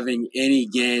having any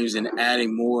games and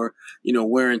adding more,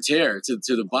 wear and tear to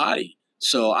the body.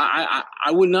 So I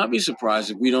would not be surprised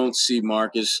if we don't see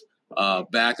Marcus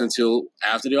back until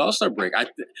after the All-Star break.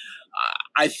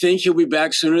 I think he'll be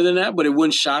back sooner than that, but it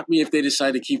wouldn't shock me if they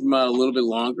decide to keep him out a little bit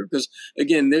longer because,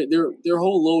 again, their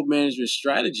whole load management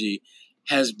strategy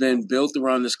has been built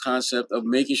around this concept of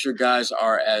making sure guys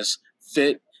are as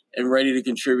fit and ready to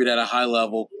contribute at a high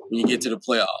level when you get to the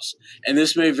playoffs. And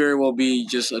this may very well be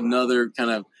just another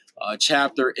kind of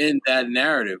chapter in that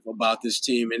narrative about this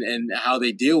team and how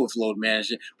they deal with load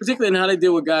management, particularly in how they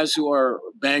deal with guys who are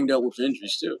banged up with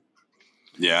injuries too.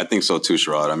 Yeah, I think so too,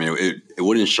 Sherrod. I mean, it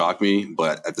wouldn't shock me,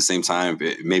 but at the same time,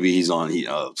 maybe he's on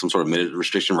some sort of minute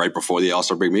restriction right before the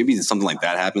All-Star break. Maybe something like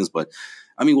that happens, but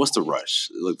I mean, what's the rush?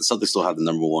 Look, the Celtics still have the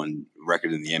number one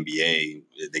record in the NBA.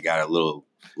 They got a little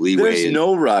leeway. There's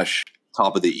no rush.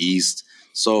 Top of the East.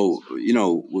 So,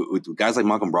 with guys like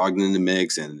Malcolm Brogdon in the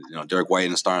mix and, Derek White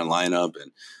in the starting lineup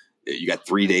and you got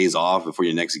 3 days off before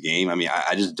your next game. I mean,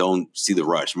 I just don't see the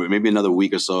rush. Maybe another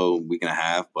week or so, week and a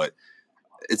half, but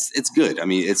it's good. I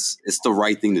mean, it's the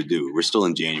right thing to do. We're still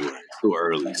in January, it's still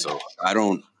early. So I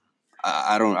don't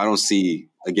see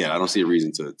a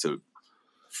reason to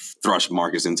thrust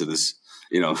Marcus into this,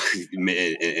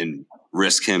 and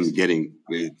risk him getting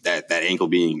that ankle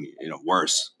being,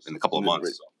 worse in a couple of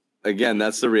months. So. Again,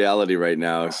 that's the reality right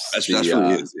now. That's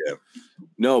really is, yeah.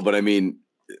 No, but I mean,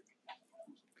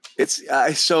 it's we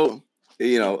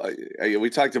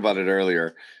talked about it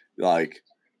earlier, like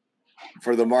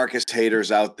for the Marcus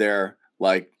haters out there,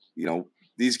 like,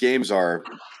 these games are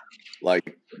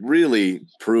like really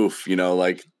proof,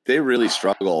 like they really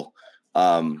struggle,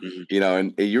 and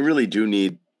you really do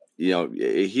need,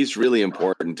 he's really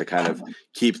important to kind of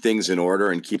keep things in order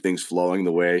and keep things flowing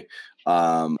the way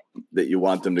that you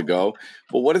want them to go.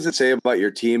 But what does it say about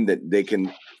your team that they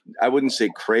can, I wouldn't say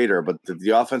crater, but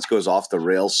the offense goes off the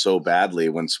rails so badly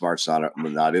when Smart's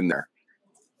not in there?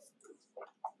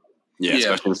 Yeah,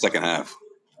 especially in the second half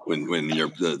when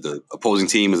the opposing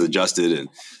team is adjusted and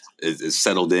is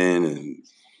settled in and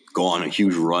go on a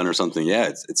huge run or something. Yeah,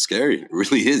 it's scary. It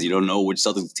really is. You don't know which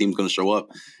Celtics team's going to show up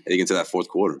heading into that fourth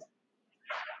quarter.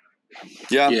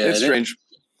 Yeah, it's strange.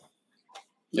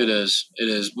 It is.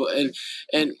 But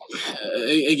and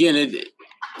again,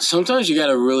 sometimes you got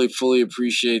to really fully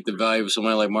appreciate the value of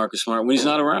somebody like Marcus Smart when he's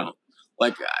not around.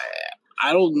 Like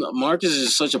Marcus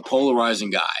is such a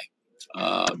polarizing guy.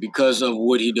 because of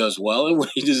what he does well and what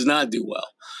he does not do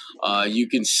well. You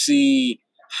can see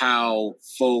how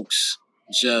folks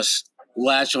just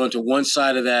latch onto one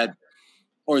side of that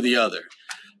or the other.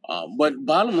 But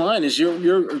bottom line is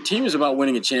your team is about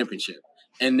winning a championship.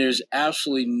 And there's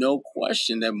absolutely no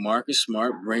question that Marcus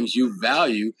Smart brings you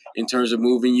value in terms of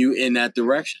moving you in that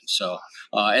direction. So,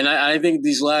 and I think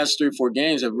these last 3 or 4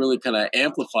 games have really kind of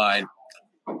amplified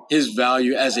his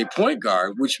value as a point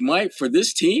guard, which might, for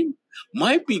this team,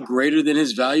 might be greater than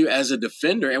his value as a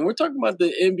defender. And we're talking about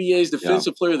the NBA's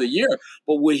Defensive Player of the Year.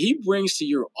 But what he brings to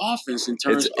your offense in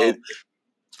terms of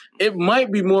it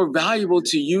might be more valuable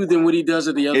to you than what he does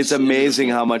at the other. It's amazing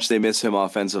how much they miss him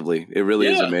offensively. It really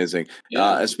is amazing,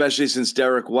 especially since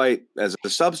Derek White, as a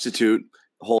substitute,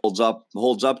 holds up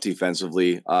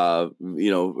defensively,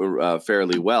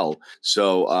 fairly well.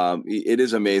 So it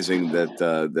is amazing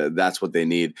that that's what they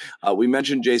need. We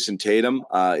mentioned Jason Tatum.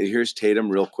 Here's Tatum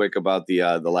real quick about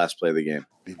the last play of the game.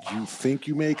 Did you think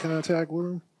you made contact with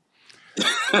him?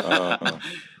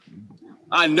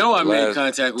 I know I made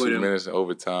contact with him. 2 minutes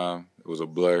overtime. It was a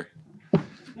blur. I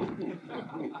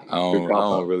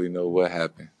don't really know what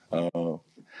happened. I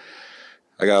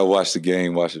gotta watch the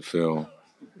game, watch the film,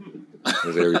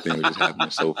 because everything was just happening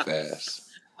so fast.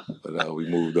 But we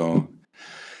moved on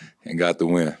and got the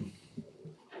win.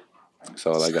 That's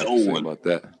all I got to say about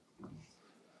that.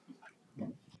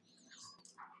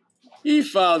 He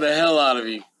fouled the hell out of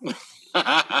you.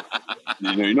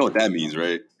 You know what that means,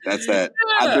 right? That's that.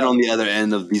 Yeah. I've been on the other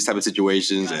end of these type of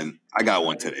situations, and I got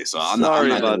one today. So I'm not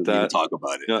going to talk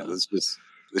about it. Yeah. Let's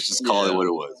just call it what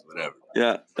it was. Whatever.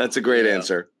 Yeah, that's a great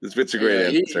answer. It's a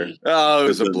great answer. Oh, it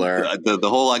was a blur. The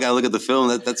whole I got to look at the film.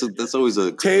 That's always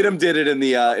a. Tatum did it in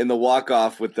the walk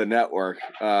off with the network.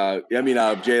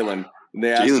 Jalen. And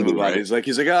they asked him about it. He's like,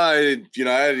 I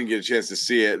didn't get a chance to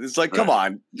see it. It's like, come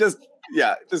on, just.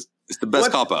 It's the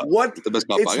best cop out.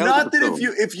 It's not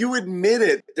that if you admit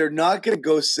it, they're not going to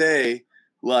go say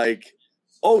like,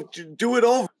 "Oh, do it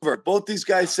over." Both these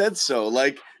guys said so.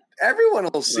 Like everyone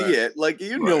will see it. Like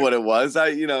know what it was.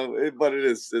 But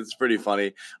it's pretty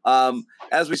funny.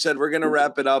 As we said, we're going to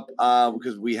wrap it up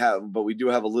because we do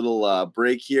have a little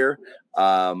break here.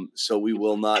 So we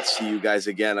will not see you guys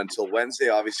again until Wednesday.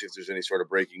 Obviously, if there's any sort of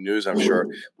breaking news, I'm sure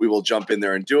we will jump in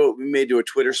there and do it. We may do a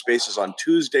Twitter Spaces on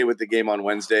Tuesday with the game on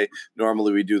Wednesday.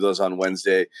 Normally we do those on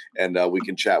Wednesday, and we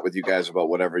can chat with you guys about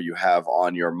whatever you have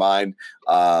on your mind.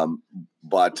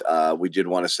 But we did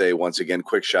want to say once again,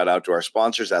 quick shout out to our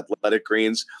sponsors, Athletic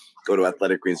Greens. Go to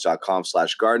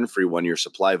athleticgreens.com/garden. Free 1-year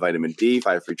supply, vitamin D,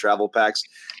 5 free travel packs.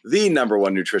 The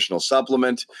 #1 nutritional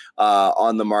supplement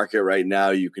on the market right now.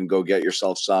 You can go get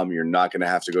yourself some. You're not going to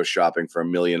have to go shopping for a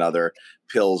million other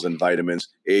pills and vitamins.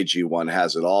 AG1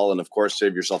 has it all. And, of course,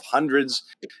 save yourself hundreds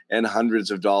and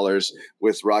hundreds of dollars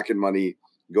with Rocket Money.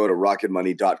 Go to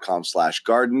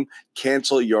rocketmoney.com/garden.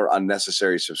 Cancel your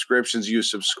unnecessary subscriptions. You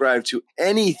subscribe to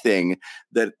anything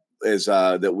that is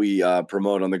that we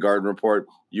promote on the Garden Report.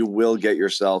 You will get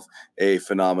yourself a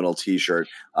phenomenal T-shirt.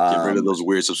 Get rid of those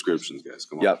weird subscriptions, guys.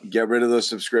 Come on. Yep, get rid of those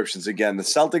subscriptions. Again, the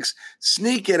Celtics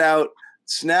sneak it out,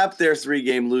 snap their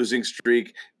 3-game losing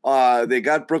streak. They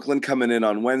got Brooklyn coming in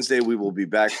on Wednesday. We will be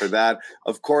back for that.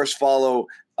 Of course, follow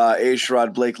A.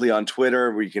 Sherrod Blakely on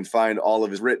Twitter, where you can find all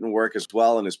of his written work as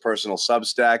well and his personal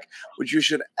Substack, which you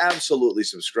should absolutely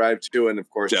subscribe to. And, of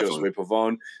course, Josue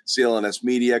Pavone, CLNS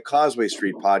Media, Causeway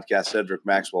Street Podcast, Cedric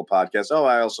Maxwell Podcast. Oh,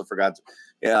 I also forgot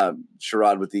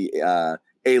Sherrod with the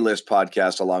A-List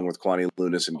Podcast, along with Kwani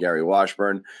Lunis and Gary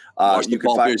Washburn. You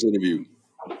can find Pierce interview.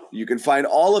 You can find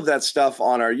all of that stuff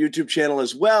on our YouTube channel,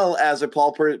 as well as a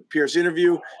Paul Pierce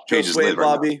interview.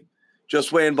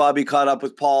 Josue and Bobby caught up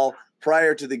with Paul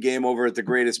prior to the game over at the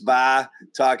Greatest Bar,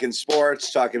 talking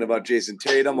sports, talking about Jason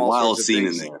Tatum. Wild scene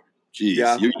in there. Jeez,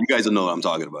 yeah. You guys don't know what I'm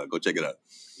talking about. Go check it out.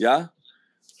 Yeah?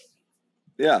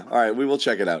 Yeah. All right. We will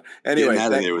check it out. Anyway.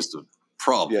 There was the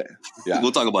problem. Yeah.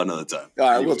 We'll talk about it another time. All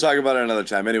right. We'll talk about it another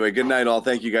time. Anyway, good night all.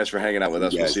 Thank you guys for hanging out with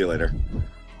us. We'll see you later.